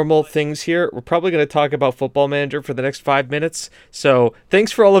my normal things here, we're probably going to talk about Football Manager for the next 5 minutes. So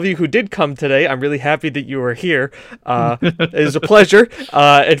thanks for all of you who did come today. I'm really happy that you were here. It was a pleasure.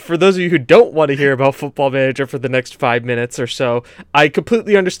 And for those of you who don't want to hear about Football Manager for the next 5 minutes or so, I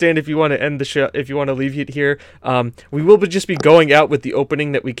completely understand if you want to end the show, if you want to leave it here. We will just be going out with the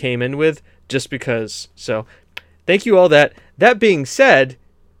opening that we came in with, just because. So thank you all that. That being said,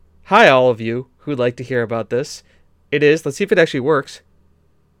 hi all of you who'd like to hear about this. It is. Let's see if it actually works.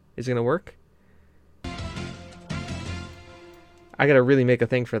 Is it going to work? I got to really make a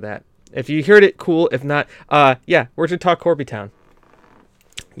thing for that. If you heard it, cool. If not, yeah, we're to talk Corby Town.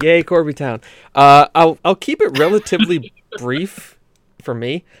 Yay, Corby Town. I'll keep it relatively brief for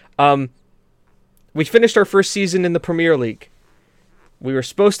me. We finished our first season in the Premier League. We were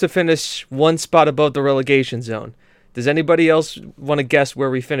supposed to finish one spot above the relegation zone. Does anybody else want to guess where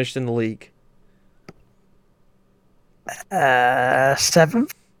we finished in the league?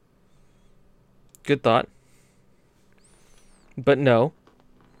 7th. Good thought. But no.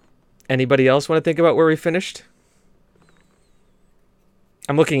 Anybody else want to think about where we finished?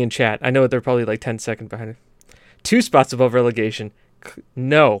 I'm looking in chat. I know they're probably like 10 seconds behind it. 2 spots above relegation.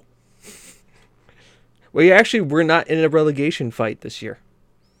 No. We're not in a relegation fight this year.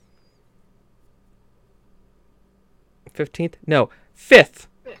 15th? No. 5th.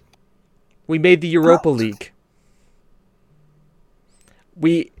 We made the Europa League.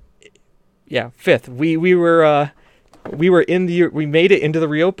 5th. We made it into the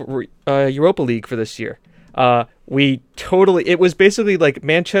Europa League for this year. It was basically like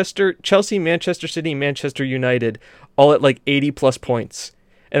Chelsea, Manchester City, Manchester United, all at like 80 plus points.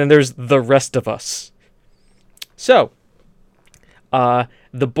 And then there's the rest of us. So, the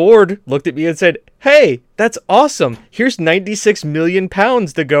board looked at me and said, "Hey, that's awesome. Here's 96 million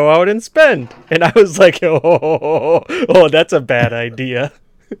pounds to go out and spend." And I was like, oh, that's a bad idea.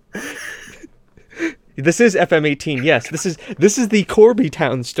 This is FM18. Yes, this is the Corby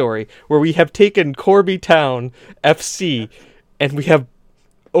Town story where we have taken Corby Town FC and we have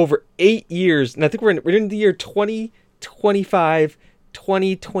over 8 years, and I think we're in the year 2025,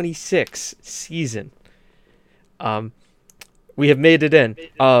 2026 season. We have made it in,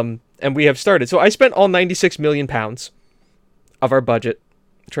 and we have started. So I spent all 96 million pounds of our budget,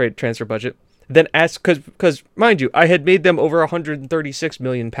 transfer budget. Then because mind you, I had made them over 136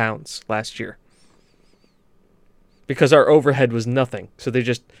 million pounds last year. Because our overhead was nothing. So they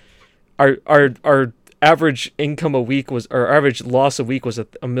just our average income a week was, or average loss a week was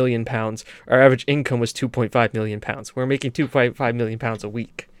 £1 million. Our average income was 2.5 million pounds. We're making 2.5 million pounds a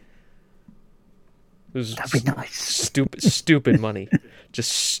week. It was That'd be nice. Stupid money.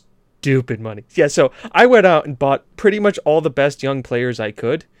 Just stupid money. Yeah, so I went out and bought pretty much all the best young players I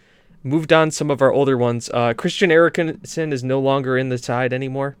could. Moved on some of our older ones. Christian Eriksen is no longer in the side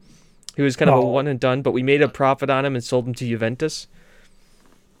anymore. He was kind of a one and done, but we made a profit on him and sold him to Juventus.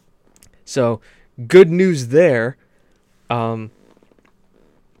 So, good news there. And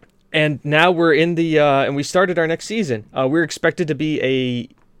now we're in the and we started our next season. We're expected to be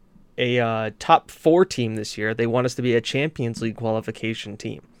a top 4 team this year. They want us to be a Champions League qualification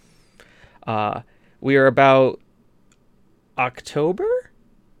team. We are about October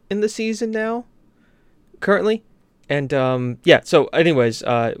in the season now, currently. And so anyways,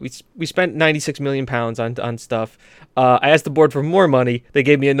 we spent 96 million pounds on stuff. I asked the board for more money. They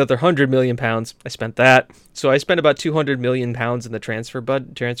gave me another 100 million pounds. I spent that. So I spent about 200 million pounds in the transfer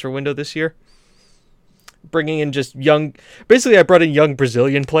window this year. Bringing in just basically I brought in young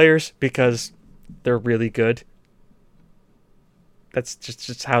Brazilian players because they're really good. That's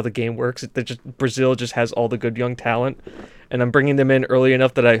just how the game works. Brazil just has all the good young talent, and I'm bringing them in early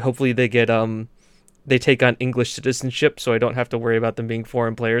enough that hopefully they get they take on English citizenship, so I don't have to worry about them being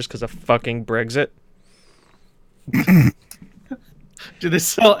foreign players because of fucking Brexit. Do they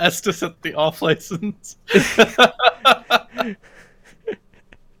sell Estes at the off license?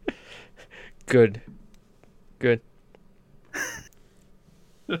 Good. How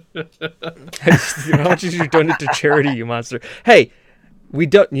much did you donate to charity, you monster? Hey, you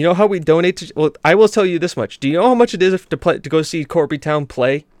know how we donate to? Well, I will tell you this much. Do you know how much it is to go see Corby Town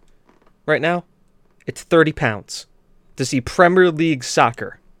play right now? It's £30 to see Premier League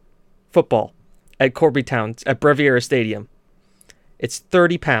soccer, football, at Corby Town at Breviera Stadium. It's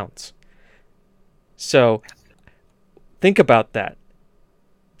 £30. So think about that.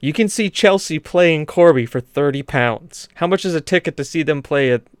 You can see Chelsea play in Corby for £30. How much is a ticket to see them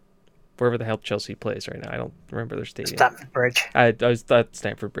play at wherever the hell Chelsea plays right now? I don't remember their stadium. Stamford Bridge. I was thought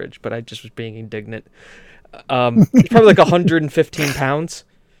Stamford Bridge, but I just was being indignant. It's probably like £115.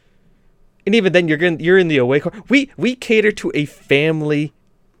 And even then, you're in the away car. We cater to a family.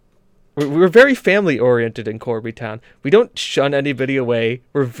 We're very family oriented in Corby Town. We don't shun anybody away.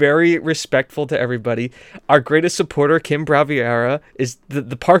 We're very respectful to everybody. Our greatest supporter, Kim Braviera, is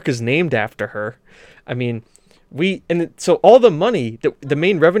the park is named after her. I mean, so all the money, the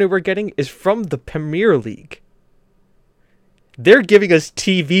main revenue we're getting is from the Premier League. They're giving us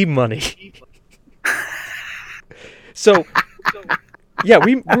TV money. So yeah,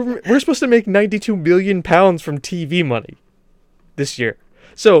 we're supposed to make 92 million pounds from TV money this year.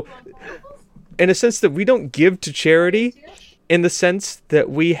 So, in a sense that we don't give to charity, in the sense that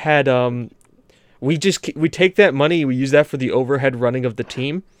we had, we take that money, we use that for the overhead running of the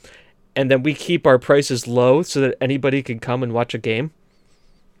team, and then we keep our prices low so that anybody can come and watch a game.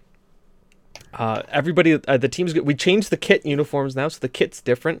 Everybody, the teams, we changed the kit uniforms now, so the kit's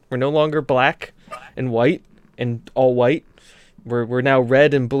different. We're no longer black and white and all white. We're now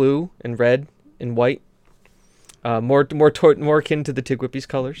red and blue and red and white. More akin to the Tigwhippies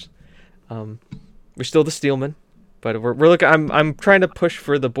colors. We're still the Steelmen, but we're looking. I'm trying to push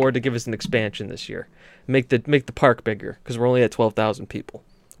for the board to give us an expansion this year, make the park bigger because we're only at 12,000 people.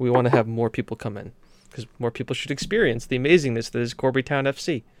 We want to have more people come in because more people should experience the amazingness that is Corby Town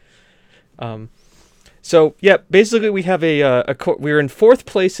FC. So yeah, basically we have we're in 4th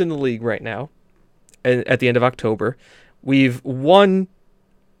place in the league right now, at the end of October. We've won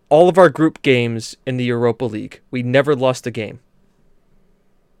all of our group games in the Europa League. We never lost a game.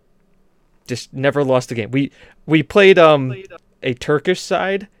 Just never lost a game. We played a Turkish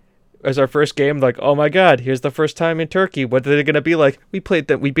side as our first game. Like, oh my god, here's the first time in Turkey. What are they gonna be like? We beat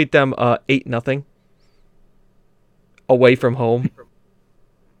them 8-0 away from home.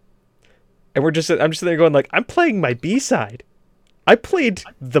 And I'm just sitting there going like, I'm playing my B side. I played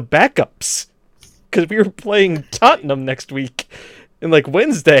the backups because we were playing Tottenham next week. And like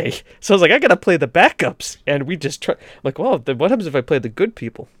Wednesday, so I was like, I gotta play the backups, and we just try. Like, well, then what happens if I play the good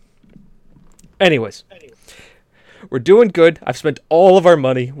people? Anyways, we're doing good. I've spent all of our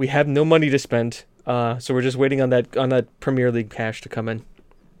money. We have no money to spend, so we're just waiting on that Premier League cash to come in.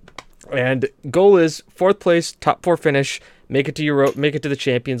 And goal is 4th place, top 4 finish, make it to the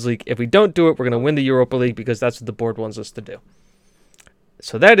Champions League. If we don't do it, we're gonna win the Europa League because that's what the board wants us to do.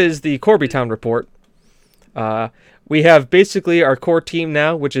 So that is the Corby Town report. We have basically our core team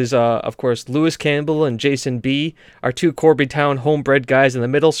now, which is, of course, Lewis Campbell and Jason B., our 2 Corby Town homebred guys in the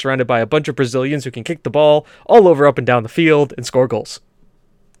middle, surrounded by a bunch of Brazilians who can kick the ball all over up and down the field and score goals.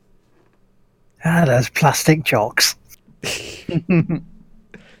 Those plastic jocks.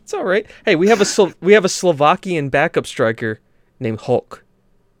 It's all right. Hey, we have a Slovakian backup striker named Hulk.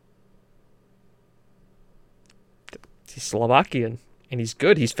 He's Slovakian, and he's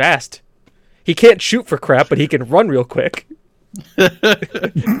good. He's fast. He can't shoot for crap, but he can run real quick.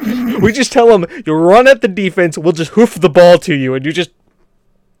 We just tell him, you run at the defense, we'll just hoof the ball to you, and you just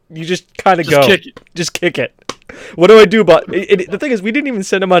kind of go. Just kick it. What do I do about it? The thing is, we didn't even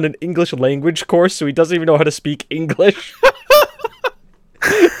send him on an English language course, so he doesn't even know how to speak English.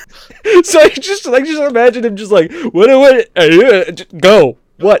 So I just imagine him just like, what, just go.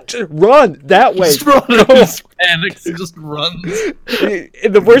 What? Just run that way. Just run. Go. Just panics. Just runs.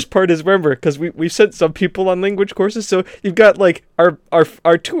 And the worst part is, remember, because we've sent some people on language courses, so you've got like our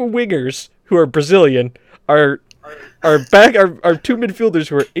two wingers who are Brazilian, our two midfielders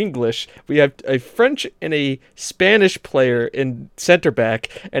who are English. We have a French and a Spanish player in center back,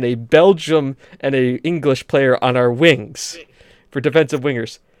 and a Belgium and a English player on our wings for defensive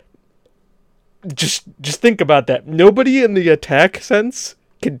wingers. Just think about that. Nobody in the attack sense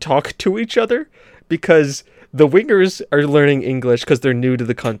can talk to each other because the wingers are learning English because they're new to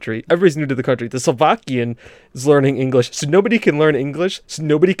the country. Everybody's new to the country. The Slovakian is learning English, so nobody can learn English, so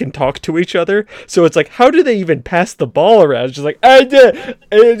nobody can talk to each other. So it's like, how do they even pass the ball around? It's just like,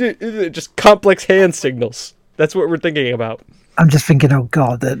 just complex hand signals. That's what we're thinking about. I'm just thinking, oh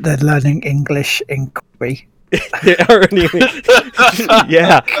god, they're learning English in Korea. They already,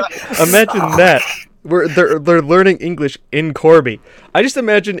 yeah. Imagine that. They're learning English in Corby. I just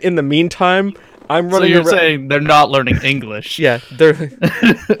imagine in the meantime, I'm running. So you're saying they're not learning English? Yeah, they're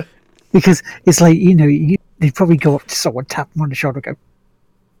because it's like they probably go up to someone, tap them on the shoulder, go,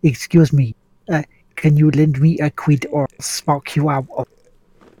 "Excuse me, can you lend me a quid or I'll smoke you out?"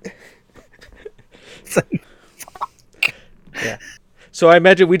 Yeah. So I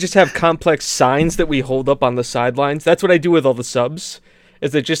imagine we just have complex signs that we hold up on the sidelines. That's what I do with all the subs.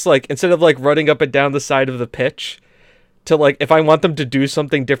 Is that just like, instead of like running up and down the side of the pitch, to like, if I want them to do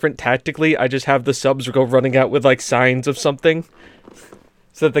something different tactically, I just have the subs go running out with like signs of something,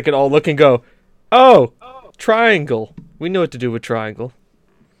 so that they can all look and go, "Oh, triangle. We know what to do with triangle."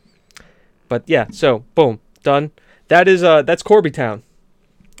 But yeah, so boom, done. That is that's Corby Town.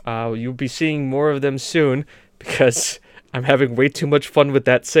 You'll be seeing more of them soon because I'm having way too much fun with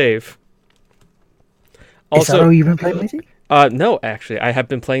that save. Also, is that all you've been playing, Lizzie? No, actually, I have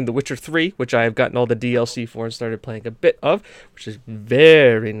been playing The Witcher 3, which I have gotten all the DLC for and started playing a bit of, which is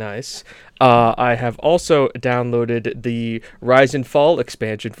very nice. I have also downloaded the Rise and Fall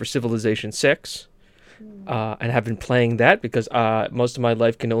expansion for Civilization 6, and have been playing that because most of my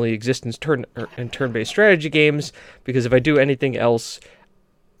life can only exist in turn-based strategy games, because if I do anything else,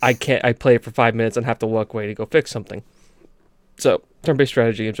 I play it for 5 minutes and have to walk away to go fix something. So, turn-based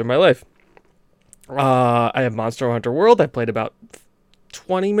strategy games are my life. I have Monster Hunter World. I played about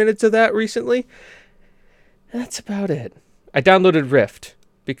 20 minutes of that recently. That's about it. I downloaded Rift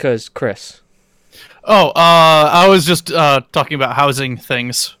because Chris. Oh, I was just talking about housing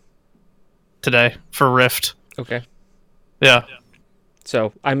things today for Rift. Okay. Yeah.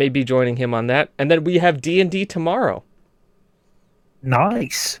 So I may be joining him on that, and then we have D&D tomorrow.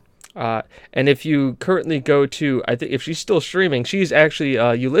 Nice. And if you currently go to, I think if she's still streaming, she's actually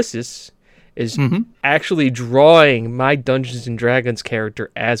Ulysses is actually drawing my Dungeons and Dragons character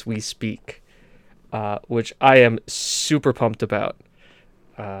as we speak, which I am super pumped about.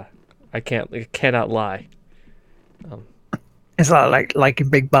 I cannot lie. It's like in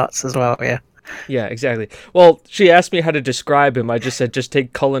big butts as well, yeah. Yeah, exactly. Well, she asked me how to describe him. I just said, just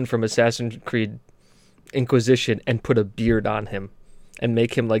take Cullen from Assassin's Creed Inquisition and put a beard on him and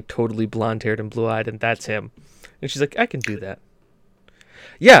make him like totally blonde-haired and blue-eyed, and that's him. And she's like, I can do that.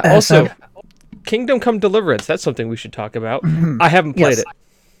 Yeah, also, Kingdom Come Deliverance. That's something we should talk about. I haven't played it.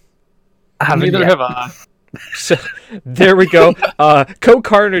 Neither have I. So, there we go. Co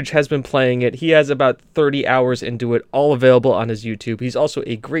Carnage has been playing it. He has about 30 hours into it, all available on his YouTube. He's also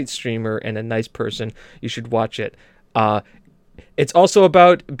a great streamer and a nice person. You should watch it. It's also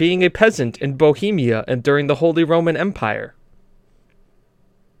about being a peasant in Bohemia and during the Holy Roman Empire.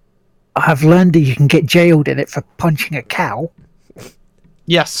 I've learned that you can get jailed in it for punching a cow.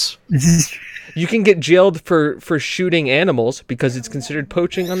 Yes. You can get jailed for shooting animals because it's considered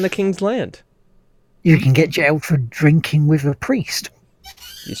poaching on the king's land. You can get jailed for drinking with a priest.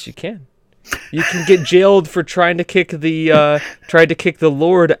 Yes, you can. You can get jailed for trying to kick the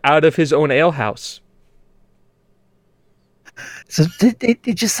Lord out of his own alehouse. So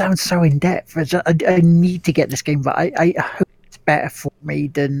it just sounds so in depth. I need to get this game, but I hope it's better for me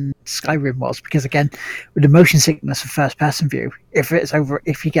than Skyrim was, because again, with the motion sickness of first person view, if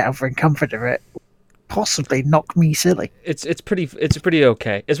you get over encumbered of it, possibly knock me silly. It's pretty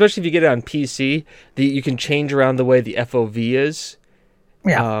okay, especially if you get it on PC. You can change around the way the FOV is.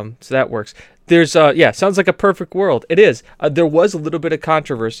 Yeah. So that works. There's sounds like a perfect world. It is. There was a little bit of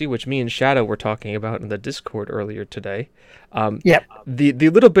controversy, which me and Shadow were talking about in the Discord earlier today. Yep. The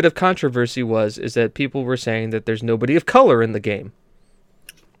little bit of controversy is that people were saying that there's nobody of color in the game.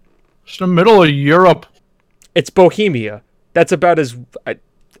 It's the middle of Europe. It's Bohemia. That's about as.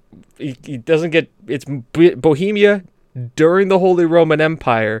 It doesn't get. It's Bohemia during the Holy Roman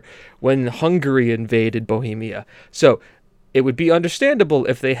Empire when Hungary invaded Bohemia. So it would be understandable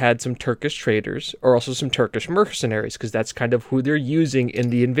if they had some Turkish traders or also some Turkish mercenaries, because that's kind of who they're using in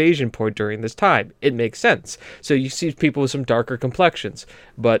the invasion point during this time. It makes sense. So you see people with some darker complexions,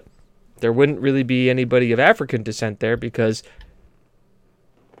 but there wouldn't really be anybody of African descent there because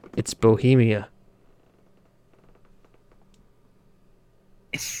it's Bohemia.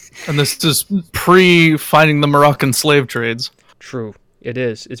 And this is pre-finding the Moroccan slave trades. True. It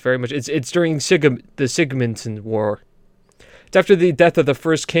is. It's very much. It's during the Sigmundsson War. It's after the death of the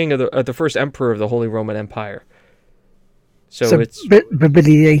first king of the first emperor of the Holy Roman Empire. So it's. But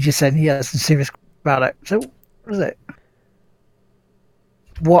Billy just said he has some serious about it. So what is it?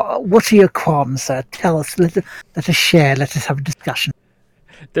 What are your qualms, sir? Tell us. Let us share. Let us have a discussion.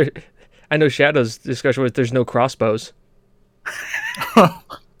 I know Shadow's discussion was there's no crossbows.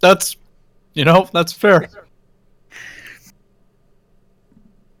 That's fair.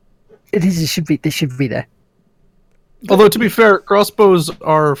 It is. It should be. They should be there. Although, to be fair, crossbows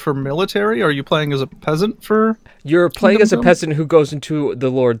are for military. Are you playing as a peasant for? You're playing Kingdom as a Come? peasant who goes into the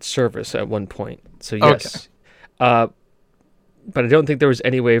Lord's service at one point. So yes. Okay. But I don't think there was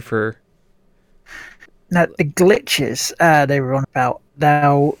any way for. Now the glitches they were on about.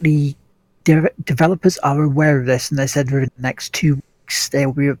 Now the developers are aware of this, and they said within the next 2 weeks there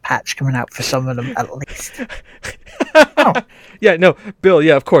will be a patch coming out for some of them at least. Yeah, no, Bill.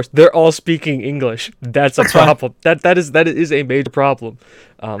 Yeah, of course, they're all speaking English. That's a problem. That is a major problem.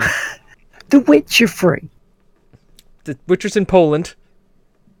 The Witcher 3. The Witcher's in Poland.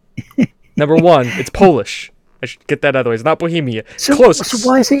 Number one, it's Polish. I should get that out of the way. It's not Bohemia. So, Close. So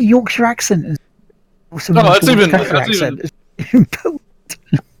why is it a Yorkshire accent? No, that's even. If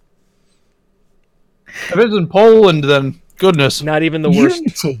it's in Poland, then goodness. Not even the worst.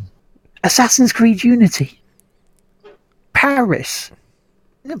 Unity. Assassin's Creed Unity. Paris.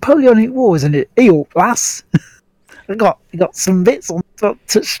 Napoleonic Wars, and it? Ew, lass. I got some bits on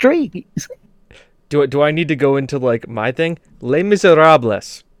to street. Do I need to go into like my thing? Les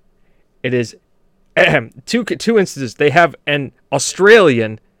Miserables. It is two instances. They have an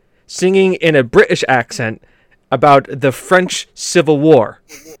Australian singing in a British accent about the French Civil War.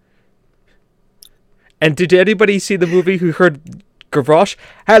 And did anybody see the movie who heard Gavroche?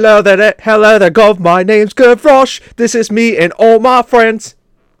 Hello there, Gov. My name's Gavroche. This is me and all my friends.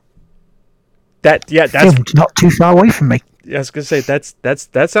 That's Filmed not too far away from me. Yeah, I was gonna say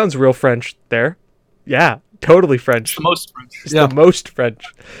that sounds real French there. Yeah, totally French. The most French. It's the most French.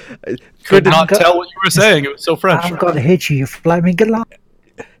 Could not tell what you were saying. It was so French. I've got to hit you, you flaming lie.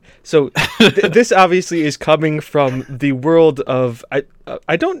 So this obviously is coming from the world of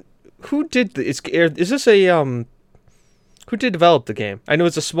I don't. Who did this? Is this a who did develop the game? I know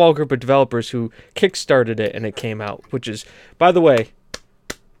it's a small group of developers who kickstarted it and it came out, which is, by the way,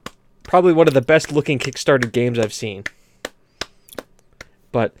 probably one of the best looking kickstarted games I've seen.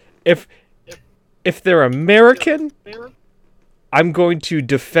 But if they're American, I'm going to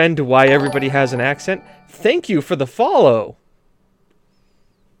defend why everybody has an accent. Thank you for the follow.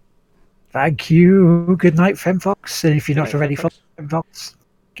 Thank you. Good night, FemFox. And if you're not already following FemFox,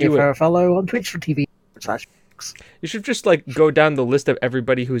 give her a follow on Twitch.tv/. You should just like go down the list of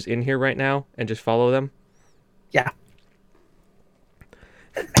everybody who's in here right now and just follow them. Yeah.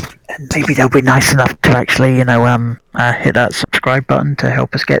 And maybe they'll be nice enough to actually, hit that subscribe button to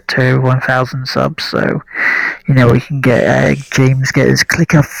help us get to 1,000 subs. So, we can get James get his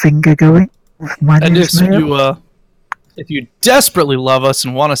clicker finger going. With my And name's if you desperately love us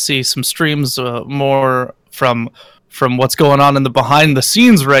and want to see some streams more from what's going on in the behind the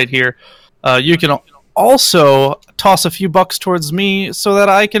scenes right here, you can also toss a few bucks towards me so that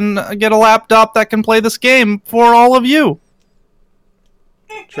I can get a laptop that can play this game for all of you.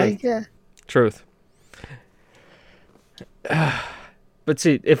 Truth. Yeah. Truth. But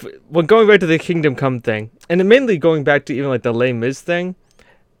see, when going back to the Kingdom Come thing, and mainly going back to even like the Les Mis thing,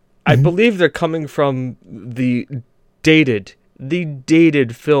 I believe they're coming from the dated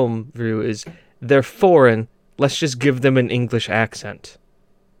film view is they're foreign. Let's just give them an English accent.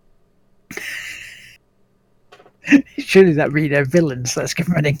 Surely that means they're villains. Let's give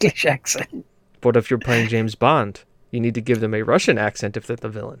them an English accent. What if you're playing James Bond? You need to give them a Russian accent if they're the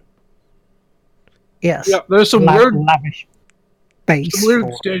villain. Yes. Yeah, there's some lavish base. some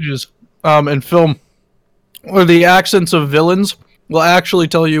weird stages in film where the accents of villains will actually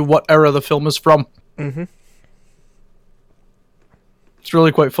tell you what era the film is from. Mm-hmm. It's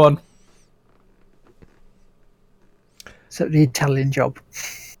really quite fun. So the Italian Job.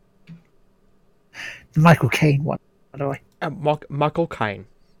 The Michael Caine one, by the way. Michael Caine.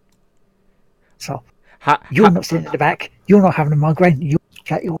 So you're not sitting at the back. You're not having a migraine. You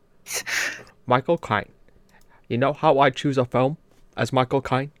shut your. Michael Caine. You know how I choose a film as Michael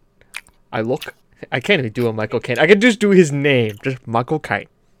Caine? I can't even do a Michael Caine. I can just do his name, just Michael Caine.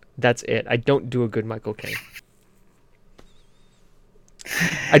 That's it. I don't do a good Michael Caine.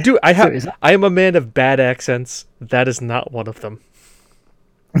 I am a man of bad accents. That is not one of them.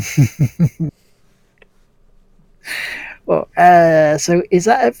 Well, so is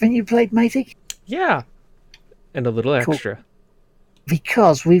that everything you played, matey? Yeah. And a little Cool. extra.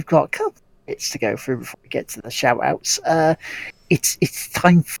 Because we've got a couple of bits to go through before we get to the shout-outs. It's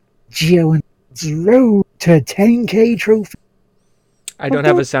time for Geo and road to 10k trophy. I don't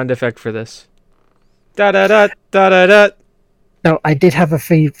have a sound effect for this. Da da da da da da. No, I did have a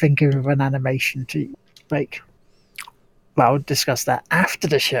thinking of an animation to make. Well, I'll discuss that after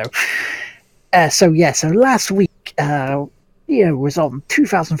the show. So last week, Geo was on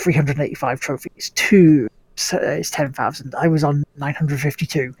 2,385 trophies. It's 10,000. I was on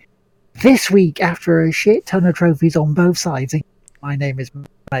 952. This week, after a shit ton of trophies on both sides, my name is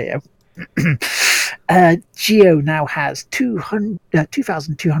Mayo. Geo now has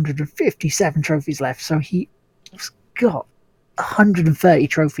 2,257 trophies left, so he's got 130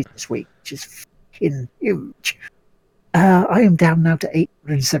 trophies this week, which is fucking huge. I am down now to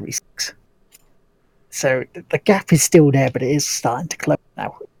 876. So the gap is still there, but it is starting to close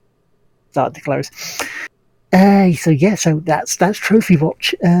now. So that's Trophy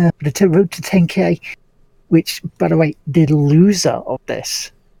Watch, the road to 10k, which, by the way, the loser of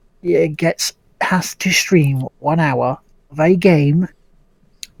this has to stream 1 hour of a game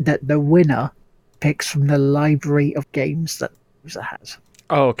that the winner picks from the library of games that the loser has.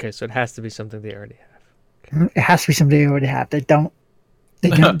 Oh, okay, so it has to be something they already have. It has to be something they already have. They don't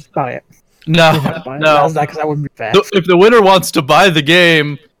buy it. No. Because that wouldn't be fair. If the winner wants to buy the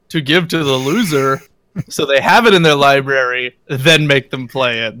game to give to the loser, so they have it in their library, then make them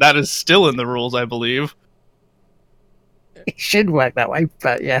play it. That is still in the rules, I believe. It should work that way,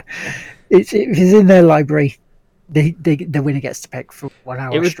 but yeah, if it's in their library, the winner gets to pick for 1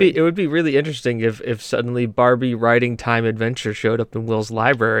 hour. It would be really interesting if suddenly Barbie Writing Time Adventure showed up in Will's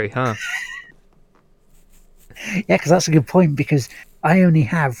library, huh? Yeah, because that's a good point, because I only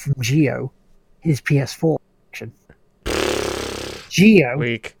have from Geo his PS4 collection.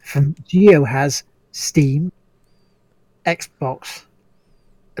 Geo has Steam, Xbox,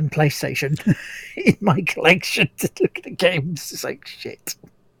 and PlayStation in my collection to look at the games. It's like shit.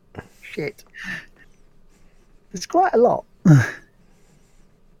 There's quite a lot.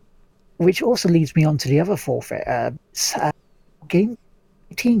 Which also leads me on to the other forfeit. Game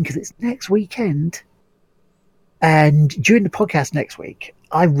 18, because it's next weekend. And during the podcast next week,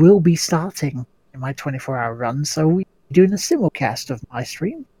 I will be starting my 24-hour run, so we're doing a simulcast of my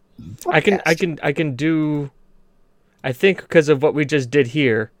stream. I can do. I think because of what we just did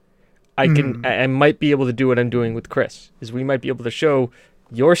here, I might be able to do what I'm doing with Chris. Is we might be able to show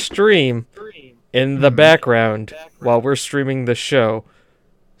your stream in the background while we're streaming the show,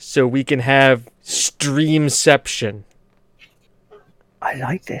 so we can have streamception. I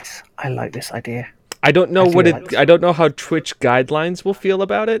like this idea. I don't know I don't know how Twitch guidelines will feel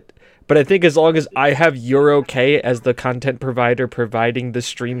about it, but I think as long as I have your okay as the content provider providing the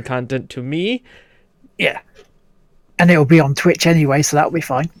stream content to me, yeah, and it'll be on Twitch anyway, so that'll be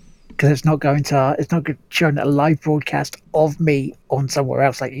fine, because it's not going to show a live broadcast of me on somewhere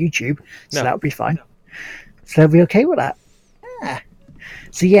else like YouTube, so that'll be fine. So they'll be okay with that. Yeah.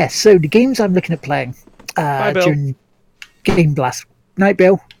 So the games I'm looking at playing during Game Blast, Night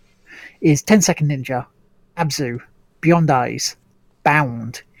Bill, is 10 Second Ninja, Abzu, Beyond Eyes,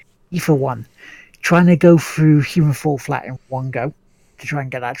 Bound, Ether 1, trying to go through Human Fall Flat in one go to try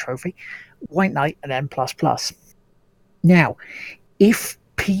and get that trophy, White Knight, and then ++. Now, if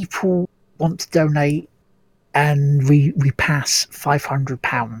people want to donate and we pass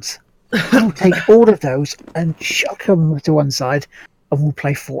 £500, we'll take all of those and chuck them to one side and we'll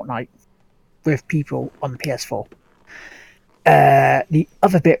play Fortnite with people on the PS4. The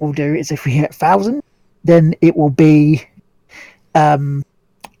other bit we'll do is if we hit 1,000, then it will be I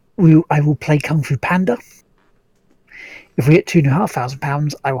will play Kung Fu Panda. If we hit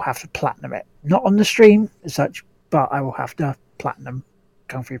 £2,500, I will have to platinum it. Not on the stream as such, but I will have to platinum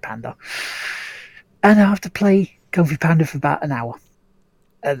Kung Fu Panda. And I'll have to play Kung Fu Panda for about an hour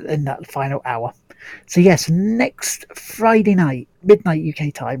in that final hour. So yes, next Friday night, midnight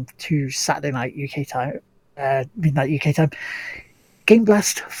UK time, to Saturday night UK time, midnight UK time, Game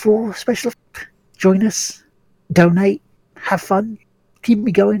Blast for special effect. Join us, donate, have fun, keep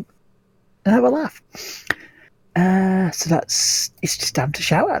me going, and have a laugh. So it's just down to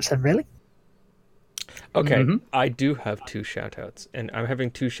shout outs then, really. Okay, Mm-hmm. I do have 2 shout outs, and I'm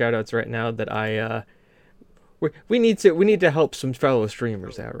having 2 shout outs right now that I we need to help some fellow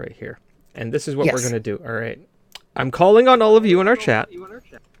streamers out right here, and this is what we're gonna do. All right, I'm calling on all of you in our chat.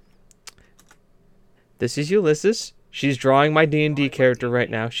 This is Ulysses. She's drawing my D&D character right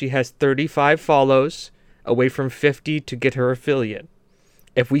now. She has 35 follows, away from 50 to get her affiliate.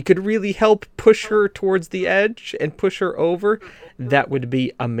 If we could really help push her towards the edge and push her over, that would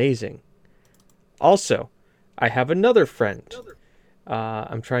be amazing. Also, I have another friend.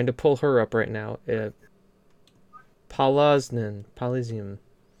 I'm trying to pull her up right now. Palazium.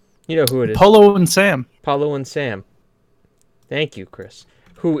 You know who it is. Polo and Sam. Paulo and Sam. Thank you, Chris.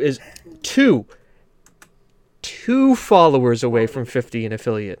 Who is two followers away from 50 in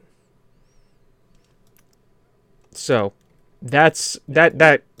affiliate. So, that's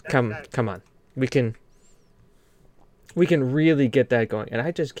that come on. We can really get that going. And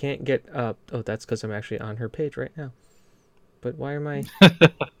I just can't get up. Oh, that's because I'm actually on her page right now. But why am I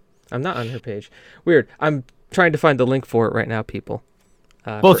I'm not on her page. Weird. I'm trying to find the link for it right now, people.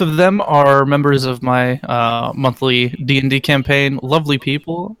 Both of them are members of my monthly D&D campaign. Lovely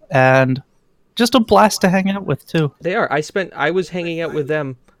people, and just a blast to hang out with too. They are. I was hanging out with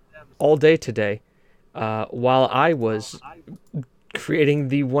them all day today, while I was creating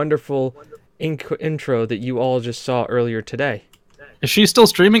the wonderful intro that you all just saw earlier today. Is she still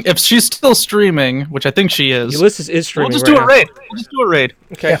streaming? If she's still streaming, which I think she is, Ulysses is streaming. We'll just do a raid. We'll just do a raid.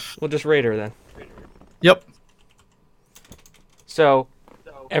 Okay, yeah. We'll just raid her then. Yep. So,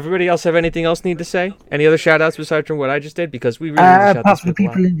 everybody else have anything else need to say? Any other shout-outs besides from what I just did? Because we really shout apart from the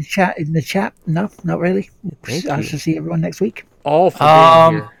people people in the chat, no, not really. I shall see everyone next week. All for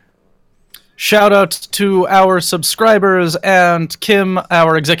being here. Shout out to our subscribers and Kim,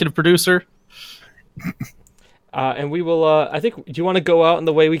 our executive producer. And we will, I think, do you want to go out in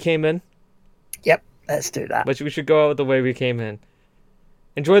the way we came in? Yep, let's do that. But we should go out the way we came in.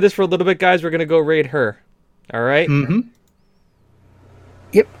 Enjoy this for a little bit, guys. We're going to go raid her. All right? Mm-hmm.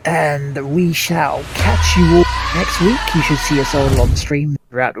 Yep, and we shall catch you all next week. You should see us all on stream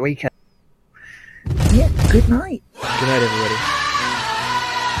throughout the weekend. Yeah, good night. Good night, everybody.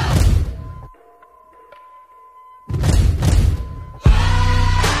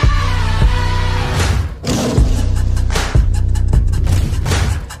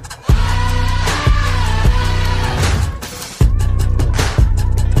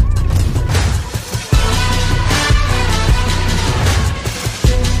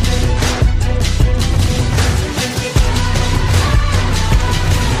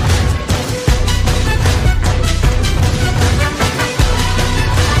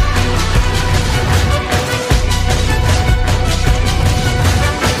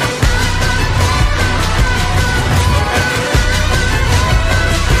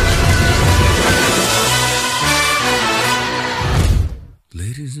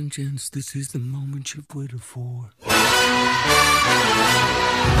 Gents, this is the moment you've waited for.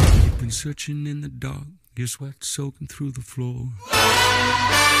 You've been searching in the dark, your sweat soaking through the floor.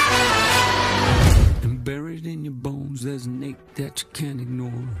 And buried in your bones, there's an ache that you can't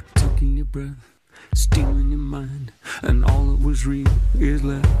ignore. Taking your breath, stealing your mind, and all that was real is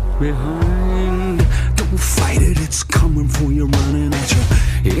left behind. Don't fight it, it's coming for you, running at you.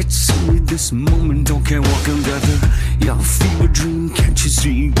 It's only this moment, don't care what can gather. You'll feel a dream, can't you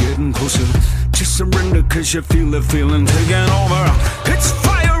see getting closer? Just surrender, cause you feel the feeling taking over. It's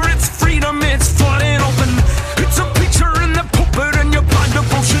fire, it's freedom, it's flooding